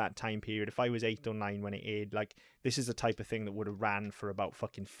look at that time period, if I was 8 or 9 when it aired, like, this is the type of thing that would have ran for about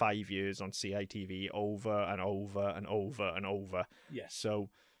fucking 5 years on CITV over and over and over and over. Yes.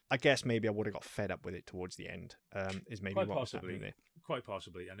 So I guess maybe I would have got fed up with it towards the end, is maybe what was happening there. Quite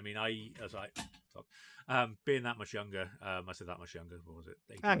possibly. And I mean, being that much younger, I said that much younger, what was it?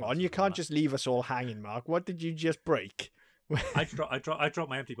 Hang on, you can't just leave us all hanging, Mark. What did you just break? I dropped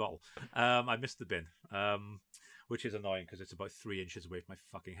my empty bottle. I missed the bin, which is annoying because it's about 3 inches away from my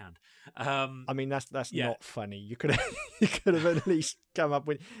fucking hand. I mean, that's not funny. You could have at least come up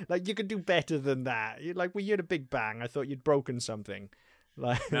with, like, you could do better than that. When you had a big bang, I thought you'd broken something.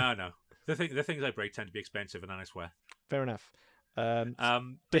 Like, no. The things I break tend to be expensive, and I swear. Fair enough.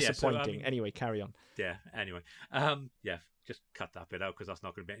 Disappointing. Anyway, carry on. Yeah. Anyway. Just cut that bit out because that's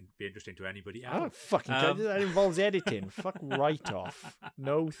not going to be interesting to anybody else. I don't fucking care. That involves editing. Fuck right off.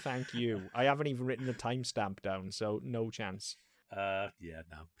 No, thank you. I haven't even written the timestamp down, so no chance. No.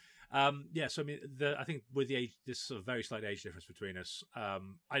 So I mean, I think with the age, this sort of very slight age difference between us,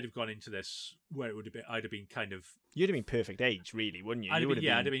 I'd have gone into this where it would have been. I'd have been kind of. You'd have been perfect age, really, wouldn't you? I'd have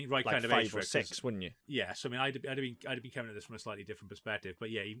been right like kind of 5 age or 6, wouldn't you? Yeah. So I mean, I'd have been coming at this from a slightly different perspective.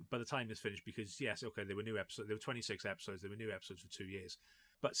 But yeah, by the time this finished, because yes, okay, there were new episodes. There were 26 episodes. There were new episodes for 2 years.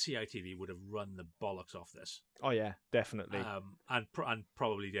 But CITV would have run the bollocks off this. Oh yeah, definitely. And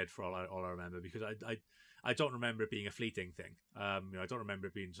probably did for all I remember, because I don't remember it being a fleeting thing. I don't remember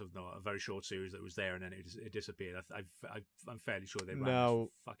it being sort of a very short series that was there and then it disappeared. I'm fairly sure they ran. No,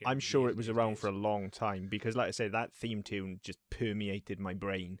 I'm sure it was around for a long time, because, like I say, that theme tune just permeated my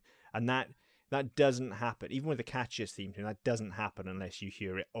brain, and that doesn't happen. Even with the catchiest theme tune, that doesn't happen unless you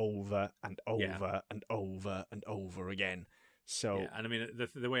hear it over and over and over and over again. So yeah, and I mean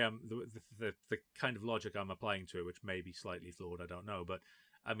the way the kind of logic I'm applying to it, which may be slightly flawed, I don't know, but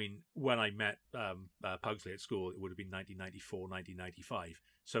I mean, when I met Huxley at school, it would have been 1994, 1995.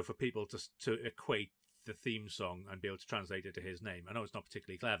 So for people to equate the theme song and be able to translate it to his name, I know it's not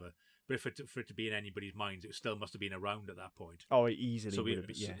particularly clever, but for it to be in anybody's minds, it still must have been around at that point. Oh, it easily would have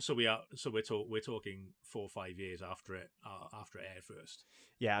been, yeah. So we're talking 4 or 5 years after it aired first.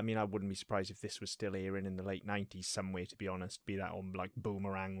 Yeah, I mean, I wouldn't be surprised if this was still airing in the late 90s somewhere, to be honest, be that on like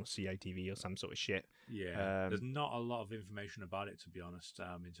Boomerang or CITV or some sort of shit. Yeah, there's not a lot of information about it, to be honest,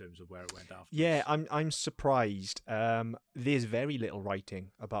 in terms of where it went after. Yeah, I'm surprised. There's very little writing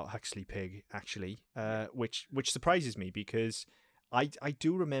about Huxley Pig, actually, which surprises me, because I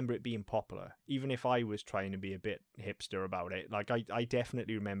do remember it being popular, even if I was trying to be a bit hipster about it. Like, I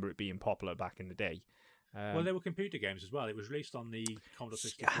definitely remember it being popular back in the day. Well, there were computer games as well. It was released on the Commodore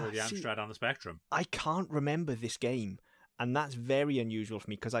 64, the Amstrad, and the Spectrum. I can't remember this game, and that's very unusual for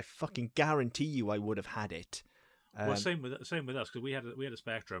me, because I fucking guarantee you I would have had it. Well, same with us, because we had a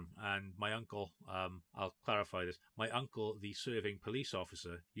Spectrum, and my uncle, I'll clarify this. My uncle, the serving police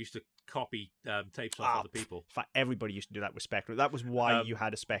officer, used to copy tapes off other people. In fact, everybody used to do that with Spectrum. That was why you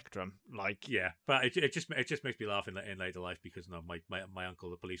had a Spectrum. Like, yeah, but it just makes me laugh in later life, because no, my uncle,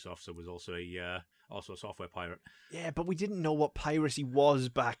 the police officer, was also a software pirate. Yeah, but we didn't know what piracy was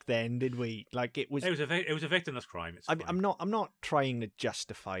back then, did we? Like, it was a victimless crime. I'm not trying to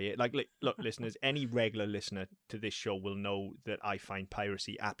justify it. Like, look, listeners, any regular listener to this show will know that I find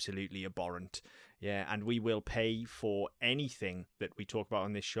piracy absolutely abhorrent. Yeah, and we will pay for anything that we talk about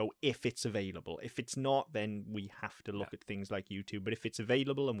on this show if it's available. If it's not, then we have to look at things like YouTube. But if it's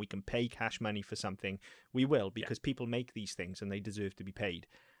available and we can pay cash money for something, we will, because people make these things and they deserve to be paid.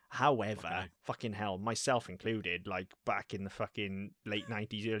 However, fucking hell, myself included, like back in the fucking late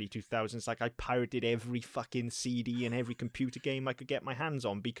 90s, early 2000s, like I pirated every fucking CD and every computer game I could get my hands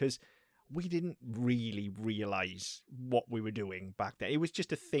on, because we didn't really realise what we were doing back then. It was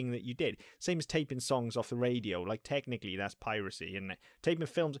just a thing that you did. Same as taping songs off the radio. Like, technically, that's piracy, isn't it? Taping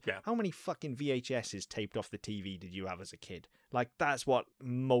films. Yeah. How many fucking VHSs taped off the TV did you have as a kid? Like, that's what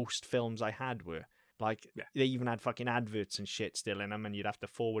most films I had were. Like, they even had fucking adverts and shit still in them, and you'd have to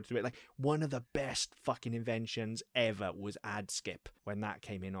forward through it. Like, one of the best fucking inventions ever was ad skip, when that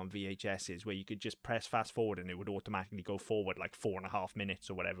came in on VHSs, where you could just press fast forward and it would automatically go forward like 4.5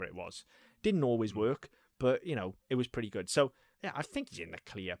 minutes or whatever it was. Didn't always work, but, you know, it was pretty good. So, yeah, I think he's in the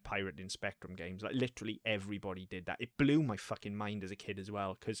clear pirating Spectrum games. Like, literally everybody did that. It blew my fucking mind as a kid as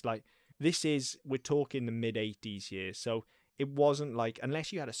well, because, like, we're talking the mid-80s here, so it wasn't like,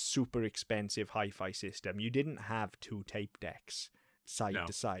 unless you had a super expensive hi-fi system, you didn't have 2 tape decks side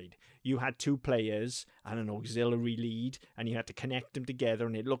to side. You had 2 players and an auxiliary lead, and you had to connect them together,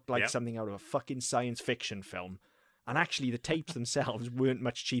 and it looked like something out of a fucking science fiction film. And actually, the tapes themselves weren't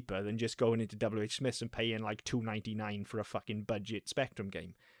much cheaper than just going into WH Smith's and paying like $2.99 for a fucking budget Spectrum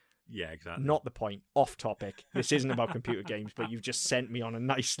game. Yeah, exactly. Not the point. Off topic. This isn't about computer games, but you've just sent me on a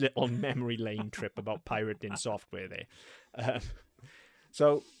nice little memory lane trip about pirating software there.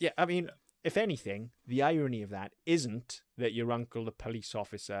 So, yeah, I mean, if anything, the irony of that isn't that your uncle, the police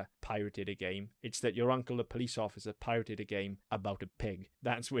officer, pirated a game. It's that your uncle, the police officer, pirated a game about a pig.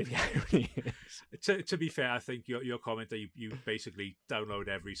 That's where the irony is. To be fair, I think your comment that you basically download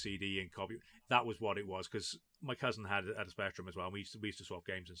every CD and copy, that was what it was, because my cousin had a Spectrum as well, and we used to swap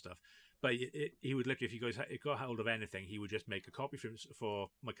games and stuff. But he would literally, if he got hold of anything, he would just make a copy for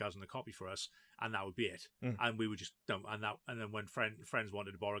my cousin, a copy for us, and that would be it. And we would just and then when friends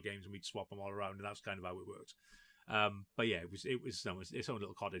wanted to borrow games, and we'd swap them all around, and that's kind of how it worked. But yeah, it was its own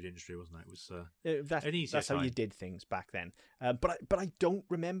little cottage industry, wasn't it? It was that's how you did things back then. But I don't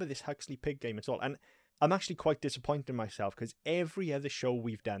remember this Huxley Pig game at all, and I'm actually quite disappointed in myself, because every other show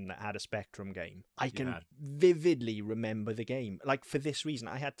we've done that had a Spectrum game, I can vividly remember the game. Like, for this reason,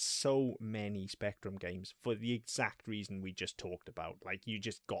 I had so many Spectrum games for the exact reason we just talked about. Like, you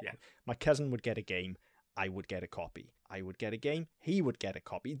just got my cousin would get a game, I would get a copy. I would get a game, he would get a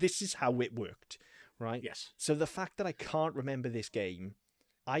copy. This is how it worked, right? Yes. So the fact that I can't remember this game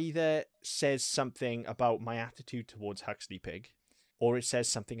either says something about my attitude towards Huxley Pig, or it says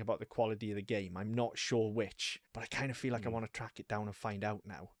something about the quality of the game. I'm not sure which, but I kind of feel like I want to track it down and find out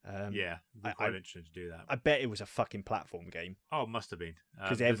now. I'm quite interested to do that. I bet it was a fucking platform game. Oh, it must have been.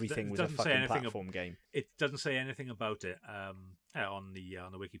 Because everything was a fucking platform game. It doesn't say anything about it on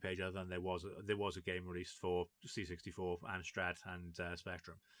the wiki page, other than there was a game released for C64, Amstrad, and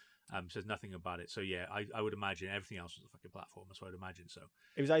Spectrum. Says nothing about it. So yeah, I would imagine everything else was a fucking platformer, so I'd imagine so.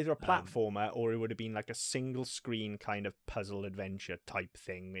 It was either a platformer or it would have been like a single screen kind of puzzle adventure type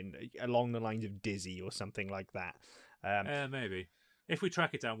thing, along the lines of Dizzy or something like that. Maybe. If we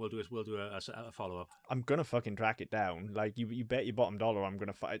track it down, we'll do a follow up. I'm gonna fucking track it down. Like, you bet your bottom dollar I'm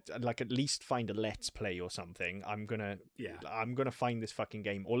gonna at least find a Let's Play or something. I'm gonna find this fucking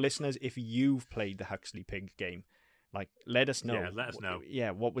game. Or listeners, if you've played the Huxley Pig game, like, let us know. Yeah, let us know.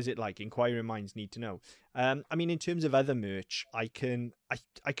 Yeah, what was it like? Inquiring minds need to know. I mean, in terms of other merch, I can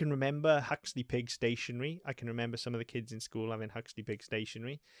remember Huxley Pig stationery. I can remember some of the kids in school having Huxley Pig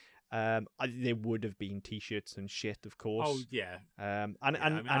stationery. There would have been T-shirts and shit, of course. Oh yeah. And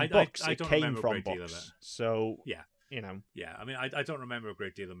books. It came from books. So yeah. You know. Yeah, I mean, I don't remember a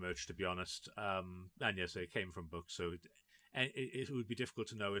great deal of merch, to be honest. And yes, it came from books, so. And it would be difficult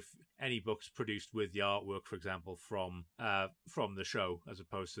to know if any books produced with the artwork, for example, from the show, as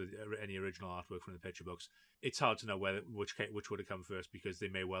opposed to any original artwork from the picture books. It's hard to know which would have come first, because they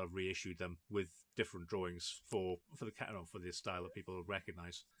may well have reissued them with different drawings for the style that people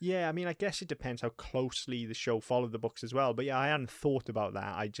recognise. Yeah, I mean, I guess it depends how closely the show followed the books as well. But yeah, I hadn't thought about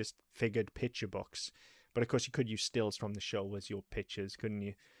that. I just figured picture books. But of course, you could use stills from the show as your pictures, couldn't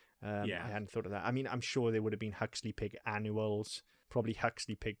you? I hadn't thought of that. I mean, I'm sure there would have been Huxley Pig annuals, probably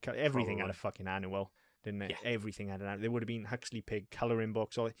Huxley Pig. Everything had a fucking annual, didn't it? Yeah. Everything had an annual. There would have been Huxley Pig colouring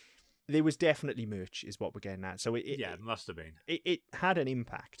books. There was definitely merch, is what we're getting at. So it must have been. It had an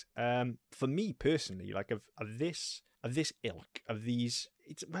impact. For me personally, like of this ilk, of these.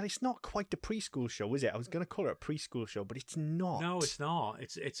 It's not quite a preschool show, is it? I was going to call it a preschool show, but it's not. No, it's not.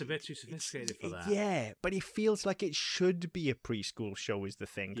 It's a bit too sophisticated for that. Yeah, but it feels like it should be a preschool show is the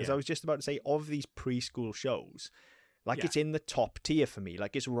thing. Because I was just about to say, of these preschool shows, it's in the top tier for me.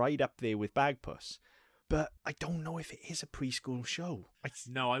 Like, it's right up there with Bagpuss. But I don't know if it is a preschool show.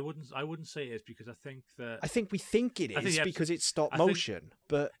 No, I wouldn't say it is, because I think we think it is because it's stop motion.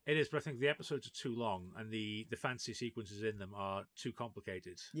 But it is, but I think the episodes are too long and the fancy sequences in them are too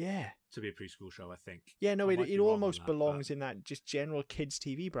complicated. Yeah. To be a preschool show, I think. Yeah, no, it almost belongs in that just general kids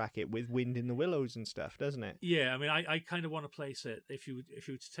TV bracket with Wind in the Willows and stuff, doesn't it? Yeah, I mean, I kind of want to place it, if you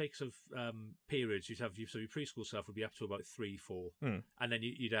were to take sort of periods, your preschool stuff would be up to about 3, 4, and then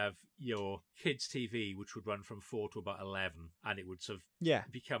you'd have your kids TV, which would run from 4 to about 11, and it would sort of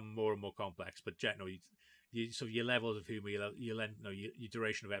become more and more complex. But generally, your levels of humour, your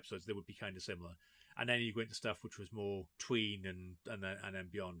duration of episodes, they would be kind of similar. And then you go into stuff which was more tween and then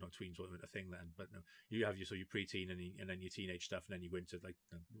beyond. Not tween's a thing then, but no, you have your preteen and then your teenage stuff, and then you go into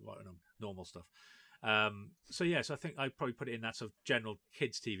normal stuff. So I think I'd probably put it in that sort of general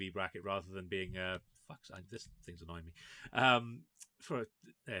kids TV bracket rather than being this thing's annoying me. I'm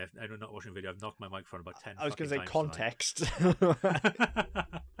not watching a video. I've knocked my microphone about 10. I was going to say context.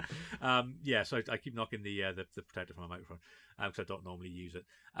 So I keep knocking the protector from my microphone because I don't normally use it.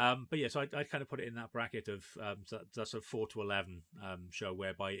 So I kind of put it in that bracket of that sort of 4 to 11 show,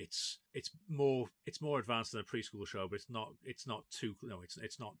 whereby it's more advanced than a preschool show, but it's not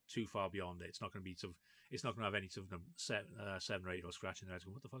too far beyond it. It's not going to be it's not going to have any sort of 7 or 8 or scratching their heads.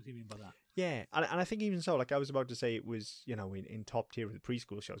 What the fuck do you mean by that? Yeah, and I think even so, like I was about to say, it was in top tier of the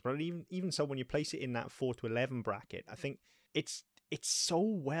preschool shows, but even so, when you place it in that 4 to 11 bracket, I think it's so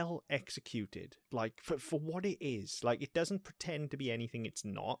well executed, like for what it is. Like, it doesn't pretend to be anything it's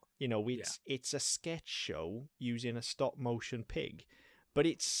not. It's a sketch show using a stop motion pig, but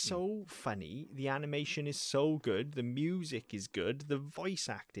it's so funny. The animation is so good. The music is good. The voice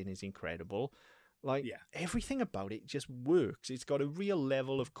acting is incredible. Everything about it just works. It's got a real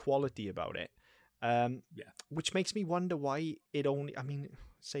level of quality about it. Which makes me wonder why it only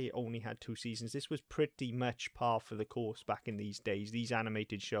had 2 seasons. This was pretty much par for the course back in these days. These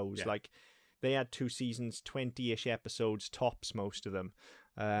animated shows, they had 2 seasons, 20-ish episodes tops, most of them.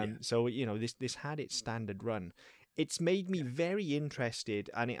 So this had its standard run. It's made me very interested,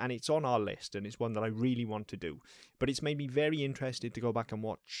 and it's on our list, and it's one that I really want to do. But it's made me very interested to go back and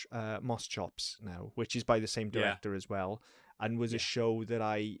watch Moss Chops now, which is by the same director as well, and was a show that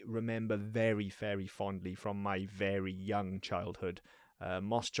I remember very, very fondly from my very young childhood.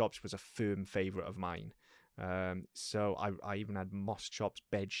 Moss Chops was a firm favourite of mine. So I even had Moss Chops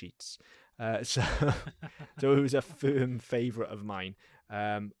bed sheets. So it was a firm favourite of mine.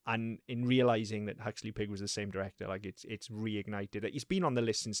 And in realising that Huxley Pig was the same director, like it's reignited. It's been on the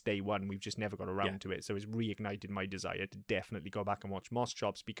list since day one. We've just never got around to it. So it's reignited my desire to definitely go back and watch Moss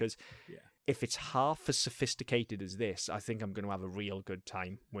Chops, because if it's half as sophisticated as this, I think I'm going to have a real good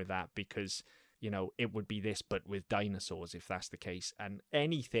time with that, because it would be this but with dinosaurs if that's the case, and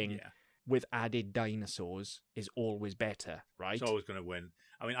anything with added dinosaurs is always better, right? It's always going to win.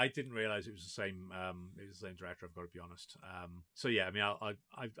 I mean, I didn't realize it was the same. It was the same director. I've got to be honest. I mean,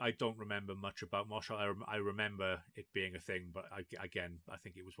 I don't remember much about Moss. I remember it being a thing, but I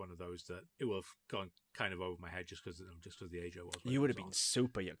think it was one of those that it will have gone kind of over my head just because the age I was. You would have been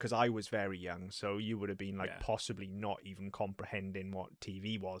super young, because I was very young, so you would have been possibly not even comprehending what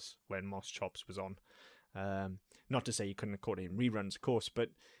TV was when Moss Chops was on. Not to say you couldn't have caught it in reruns, of course, but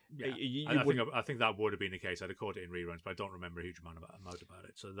I think that would have been the case. I'd have caught it in reruns, but I don't remember a huge amount about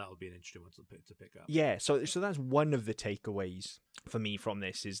it. So that'll be an interesting one to pick up. Yeah, so that's one of the takeaways for me from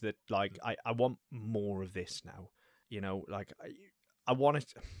this, is that I want more of this now. I want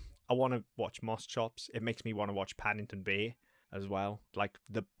to watch Moss Chops. It makes me want to watch Paddington Bear as well, like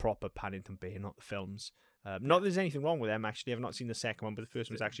the proper Paddington Bear, not the films. Not that there's anything wrong with them, actually. I've not seen the second one, but the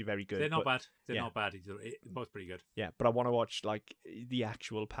first one's actually very good. They're not bad. They're not bad either. They're both pretty good. Yeah, but I want to watch the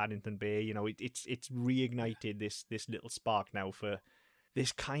actual Paddington Bear. It's reignited this little spark now for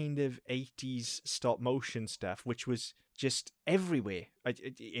this kind of 80s stop motion stuff, which was just everywhere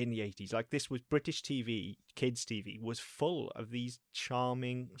in the 80s. Like, this was British TV, kids TV was full of these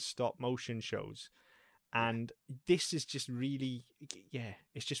charming stop motion shows. And this is just really,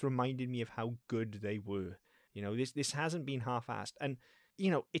 it's just reminded me of how good they were. You know, this hasn't been half-assed. And,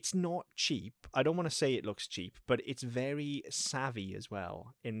 you know, it's not cheap. I don't want to say it looks cheap, but it's very savvy as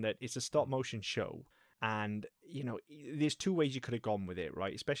well, in that it's a stop-motion show. And, you know, there's two ways you could have gone with it,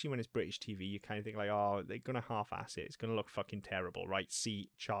 right? Especially when it's British TV, you kind of think like, oh, they're going to half-ass it. It's going to look fucking terrible, right? See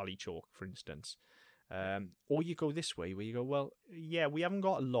Charlie Chalk, for instance. Or you go this way, where you go, well, yeah, we haven't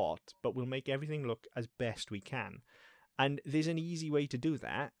got a lot, but we'll make everything look as best we can. And there's an easy way to do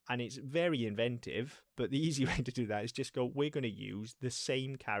that, and it's very inventive, but the easy way to do that is just go, we're going to use the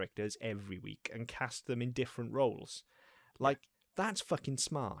same characters every week and cast them in different roles. Like, that's fucking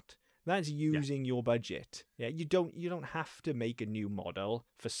smart. That's using your budget. Yeah, you don't have to make a new model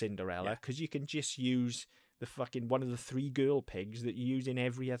for Cinderella, because you can just use the fucking one of the 3 girl pigs that you use in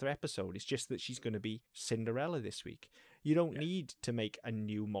every other episode. It's just that she's going to be Cinderella this week. You don't need to make a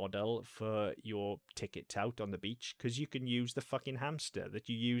new model for your ticket tout on the beach, because you can use the fucking hamster that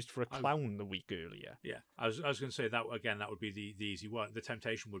you used for a clown the week earlier. Yeah, I was going to say that again. That would be the easy one. The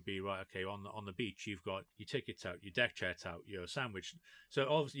temptation would be, right, okay, on the beach you've got your ticket tout, your deck chair tout, your sandwich. So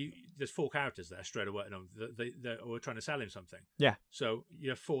obviously there's 4 characters there straight away. No, we're trying to sell him something. Yeah. So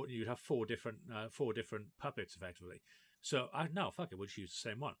you'd have 4 different puppets effectively. So no, fuck it, we'll just use the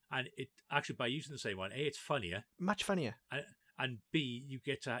same one. And it actually, by using the same one, A, it's funnier, much funnier, and B, you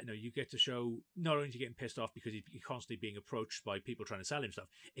get to show not only is he getting pissed off because he's constantly being approached by people trying to sell him stuff.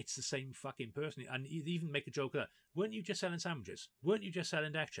 It's the same fucking person, and you even make a joke of that. Weren't you just selling sandwiches? Weren't you just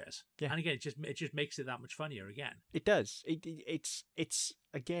selling deck chairs? Yeah. And again, it just makes it that much funnier again. It does. It's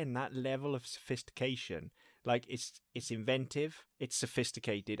again that level of sophistication. Like, it's inventive, it's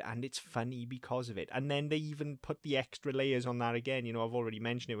sophisticated, and it's funny because of it. And then they even put the extra layers on that again. You know, I've already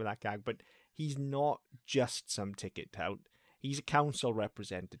mentioned it with that gag, but he's not just some ticket tout. He's a council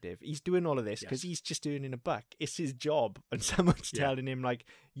representative. He's doing all of this because he's just earning a buck. It's his job. And someone's telling him, like,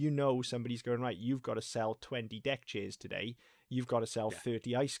 somebody's going, right, you've got to sell 20 deck chairs today. You've got to sell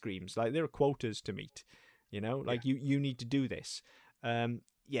 30 ice creams. Like, there are quotas to meet, you know? Like, you need to do this.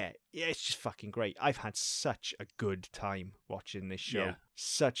 Yeah, it's just fucking great. I've had such a good time watching this show. Yeah.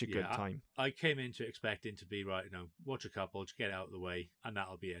 Such a good time. I came into expecting to be, right, watch a couple, just get it out of the way, and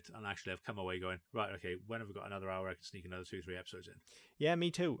that'll be it. And actually, I've come away going, right, okay, when have we got another hour, I can sneak another 2-3 episodes in. Yeah,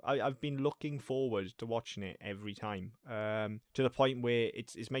 me too. I've been looking forward to watching it every time, to the point where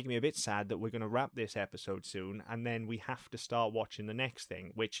it's making me a bit sad that we're going to wrap this episode soon, and then we have to start watching the next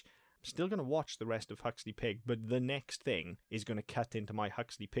thing, which... still going to watch the rest of Huxley Pig, but the next thing is going to cut into my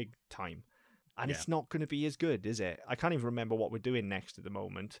Huxley Pig time. And it's not going to be as good, is it? I can't even remember what we're doing next at the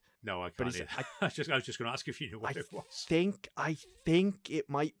moment. No, I can't. I was just going to ask if you knew what it was. I think it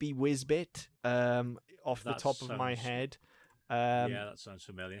might be Whizbit, off the top of my head. Yeah, that sounds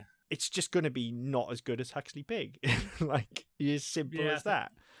familiar. It's just going to be not as good as Huxley Pig. Like, as simple as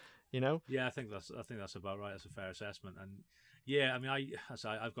that. You know? Yeah, I think that's about right. That's a fair assessment. And yeah, I mean,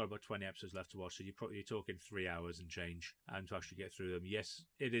 I've got about 20 episodes left to watch, so you're talking 3 hours and change, and to actually get through them. Yes,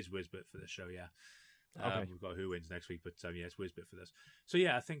 it is Whizbit for this show. Yeah, okay. We've got Who Wins next week, but yeah, it's Whizbit for this. So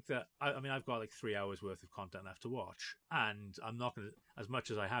yeah, I think that I've got like 3 hours worth of content left to watch, and I'm not gonna, as much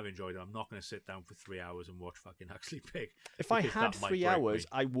as I have enjoyed it, I'm not gonna sit down for 3 hours and watch fucking Huxley Pig. If I had 3 hours,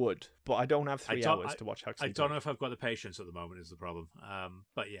 I would, but I don't have 3 hours to watch Huxley Pig. I don't know if I've got the patience at the moment is the problem.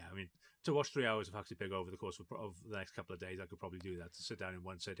 But yeah, I mean, to watch 3 hours of Huxley Pig over the course of the next couple of days, I could probably do that, to sit down in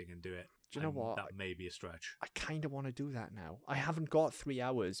one sitting and do it. Do you know what? That may be a stretch. I kind of want to do that now. I haven't got 3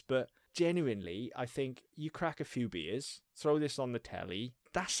 hours, but genuinely, I think you crack a few beers, throw this on the telly.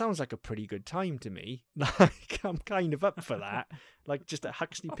 That sounds like a pretty good time to me. Like, I'm kind of up for that. Like, just a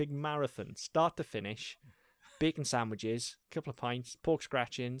Huxley Pig marathon, start to finish. Bacon sandwiches, a couple of pints, pork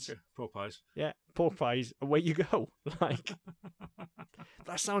scratchings. Yeah, pork pies. Yeah, pork pies. Away you go. Like,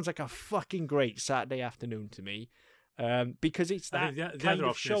 that sounds like a fucking great Saturday afternoon to me. Because it's that the kind other of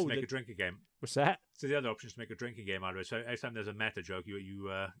option show is to make a drinking game. What's that? So the other option is to make a drinking game out of it. So every time there's a meta joke, you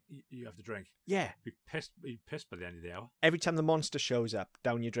have to drink. Yeah. Be pissed by the end of the hour. Every time the monster shows up,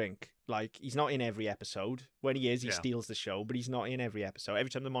 down your drink. Like, he's not in every episode. When he is, he steals the show, but he's not in every episode. Every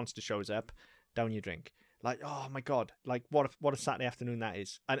time the monster shows up, down your drink. Like, oh my god, like what a Saturday afternoon that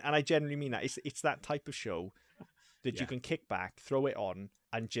is. And I genuinely mean that. It's that type of show that you can kick back, throw it on,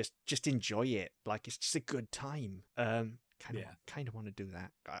 and just enjoy it. Like, it's just a good time. Kind of want to do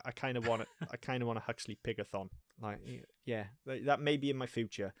that. I kind of want a Huxley Pigathon. Like, yeah, that may be in my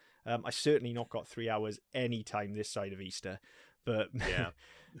future. I certainly not got 3 hours any time this side of Easter, but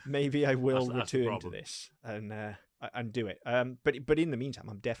maybe I will return to this and do it. But in the meantime,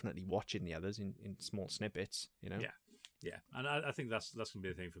 I'm definitely watching the others in small snippets. You know. Yeah. Yeah, and I think that's gonna be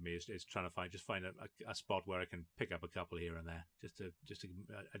the thing for me is trying to find a spot where I can pick up a couple here and there just to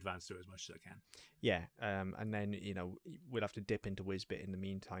advance through as much as I can. Yeah, and then we'll have to dip into Whizbit in the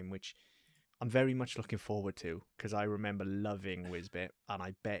meantime, which I'm very much looking forward to because I remember loving Whizbit, and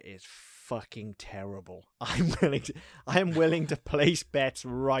I bet it's fucking terrible. I am willing to place bets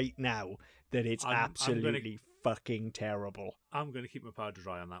right now that it's absolutely fucking terrible. I'm going to keep my powder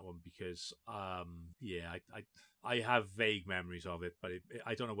dry on that one because, I have vague memories of it, but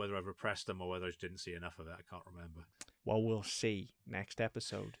I don't know whether I've repressed them or whether I just didn't see enough of it. I can't remember. Well, we'll see next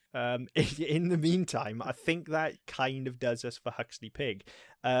episode. In the meantime, I think that kind of does us for Huxley Pig.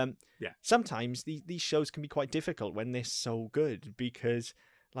 Sometimes these shows can be quite difficult when they're so good because,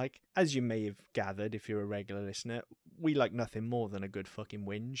 like, as you may have gathered if you're a regular listener, we like nothing more than a good fucking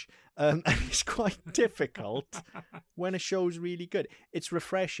whinge. And it's quite difficult when a show's really good. It's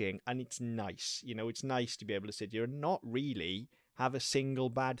refreshing and it's nice. It's nice to be able to sit here and not really have a single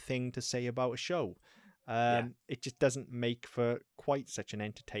bad thing to say about a show. It just doesn't make for quite such an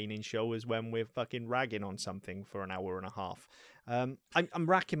entertaining show as when we're fucking ragging on something for an hour and a half. I'm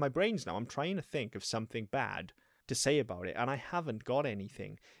racking my brains now. I'm trying to think of something bad to say about it, and I haven't got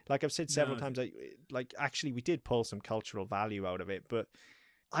anything. Like I've said several times, actually we did pull some cultural value out of it, but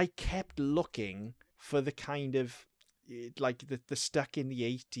I kept looking for the kind of like the stuck in the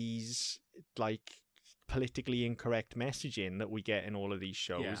 80s like politically incorrect messaging that we get in all of these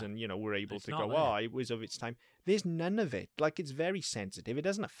shows, and we're able to go, it was of its time. There's none of it. Like, it's very sensitive. It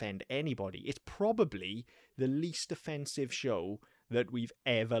doesn't offend anybody. It's probably the least offensive show that we've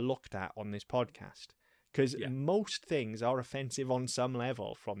ever looked at on this podcast. Because most things are offensive on some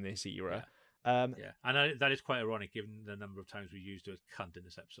level from this era. And that is quite ironic given the number of times we used the word cunt in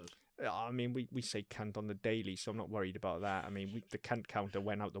this episode. I mean, we say cunt on the daily, so I'm not worried about that. I mean, the cunt counter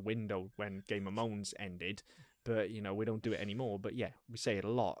went out the window when Game of Moans ended, but, we don't do it anymore. But yeah, we say it a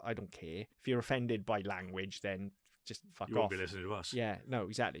lot. I don't care. If you're offended by language, then just fuck off. You won't be listening to us. Yeah, no,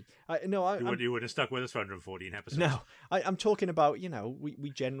 exactly. You would have stuck with us for 114 episodes. No, I'm talking about,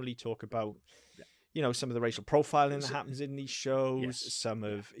 we generally talk about... some of the racial profiling that happens in these shows, some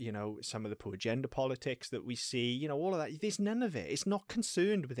of the poor gender politics that we see, all of that. There's none of it. It's not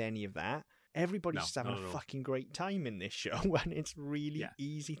concerned with any of that. Everybody's just having a fucking great time in this show, and it's really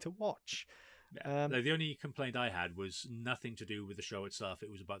easy to watch. The only complaint I had was nothing to do with the show itself. It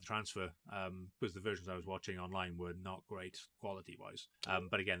was about the transfer, because the versions I was watching online were not great quality-wise.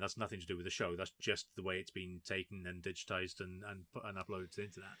 But again, that's nothing to do with the show. That's just the way it's been taken and digitized and uploaded to the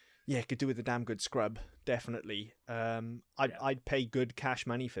internet. Yeah, could do with a damn good scrub, definitely. I'd pay good cash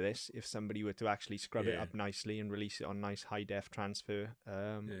money for this if somebody were to actually scrub it up nicely and release it on nice high-def transfer.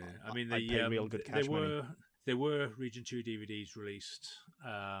 I mean, I'd pay real good cash money. There were Region 2 DVDs released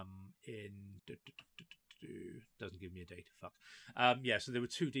in... doesn't give me a date. Fuck. So there were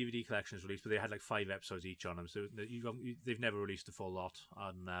 2 DVD collections released, but they had like 5 episodes each on them. So they've never released the full lot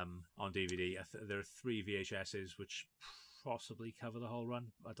on DVD. There are 3 VHSs, which possibly cover the whole run.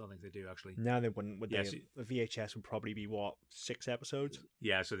 I don't think they do, actually. No, they wouldn't. Would they? A VHS would probably be, 6 episodes?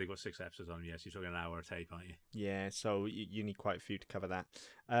 Yeah, so they've got 6 episodes on. Yes, you're talking an hour a tape, aren't you? Yeah, so you need quite a few to cover that.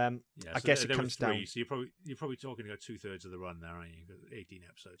 I guess it comes down... So you're probably talking about 2/3 of the run there, aren't you? You've got 18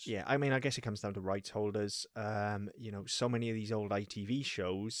 episodes. Yeah, I mean, I guess it comes down to rights holders. So many of these old ITV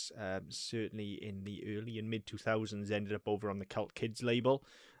shows, certainly in the early and mid-2000s, ended up over on the Cult Kids label.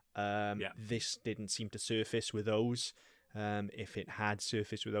 This didn't seem to surface with those. If it had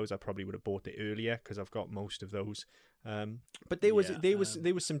surfaced with those, I probably would have bought it earlier because I've got most of those. But there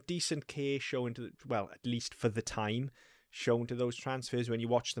was some decent care shown to at least for the time, shown to those transfers. When you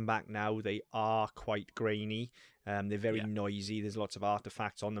watch them back now, they are quite grainy. They're very noisy. There's lots of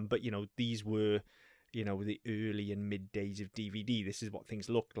artifacts on them. But these were, the early and mid days of DVD. This is what things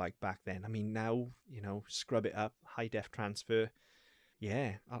looked like back then. I mean, now, scrub it up, high def transfer.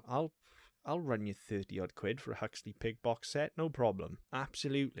 Yeah, I'll run you 30 odd quid for a Huxley Pig box set, no problem.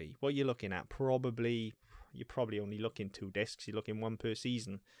 Absolutely. What you're looking at, you're probably only looking 2 discs. You're looking 1 per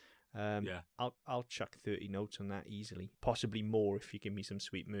season. I'll chuck 30 notes on that easily. Possibly more if you give me some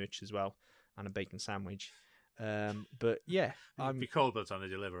sweet merch as well and a bacon sandwich. But yeah, I'd be cold by the time they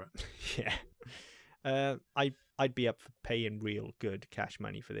deliver it. Yeah. I'd be up for paying real good cash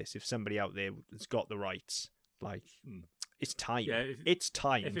money for this if somebody out there has got the rights. Like. It's time. Yeah, it's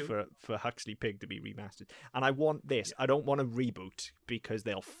time for Huxley Pig to be remastered. And I want this. I don't want a reboot because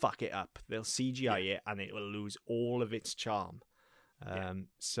they'll fuck it up. They'll CGI it and it will lose all of its charm.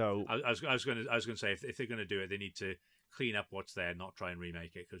 So I was going to say if they're going to do it, they need to clean up what's there, not try and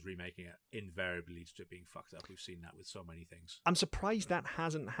remake it, because remaking it invariably leads to it being fucked up. We've seen that with so many things. I'm surprised that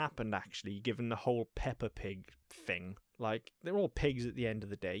hasn't happened, actually, given the whole Peppa Pig thing. Like, they're all pigs at the end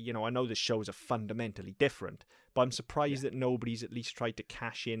of the day. You know, I know the shows are fundamentally different, but I'm surprised that nobody's at least tried to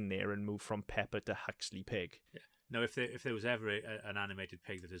cash in there and move from Pepper to Huxley Pig. Yeah. No, if there was ever an animated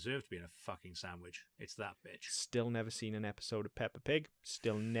pig that deserved to be in a fucking sandwich, it's that bitch. Still never seen an episode of Peppa Pig.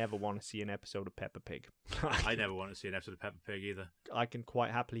 Still never want to see an episode of Peppa Pig. I never want to see an episode of Peppa Pig either. I can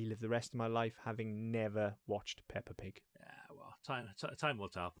quite happily live the rest of my life having never watched Peppa Pig. Yeah, well, time will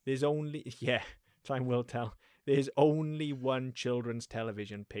tell. There's only... Yeah, time will tell. There's only one children's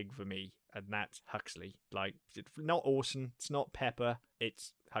television pig for me, and that's Huxley. Like, it's not Orson, it's not Pepper,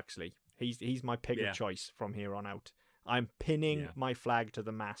 it's Huxley. He's my pig of choice from here on out. I'm pinning my flag to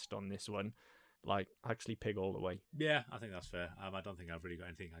the mast on this one. Like, Huxley Pig all the way. Yeah, I think that's fair. I don't think I've really got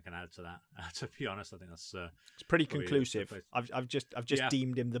anything I can add to that. To be honest, I think that's it's pretty conclusive. I've just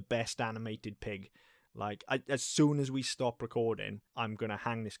deemed him the best animated pig. Like, as soon as we stop recording, I'm gonna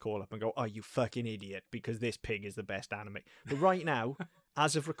hang this call up and go, "Oh, you fucking idiot!" Because this pig is the best anime. But right now,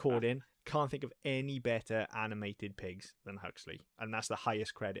 as of recording, can't think of any better animated pigs than Huxley, and that's the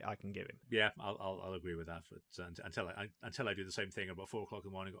highest credit I can give him. Yeah, I'll agree with that. But until I do the same thing about 4 o'clock in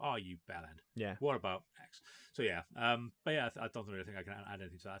the morning, go, "Oh, you bellend." Yeah. What about X? So yeah, but yeah, I don't really think I can add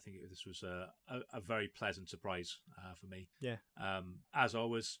anything to that. I think this was a very pleasant surprise for me. Yeah. As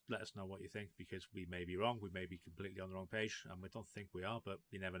always, let us know what you think, because we may be wrong, we may be completely on the wrong page, and we don't think we are, but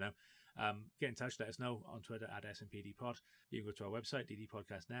you never know. Get in touch, let us know on Twitter at SMPDpod. You can go to our website,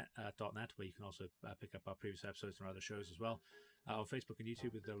 ddpodcast.net, where you can also pick up our previous episodes and our other shows as well. On Facebook and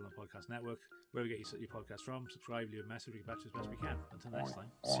YouTube with the Double On Podcast Network, where we get your podcast from. Subscribe, leave a message, we get back to you as best we can. Until next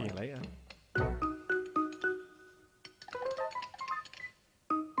time. See you later.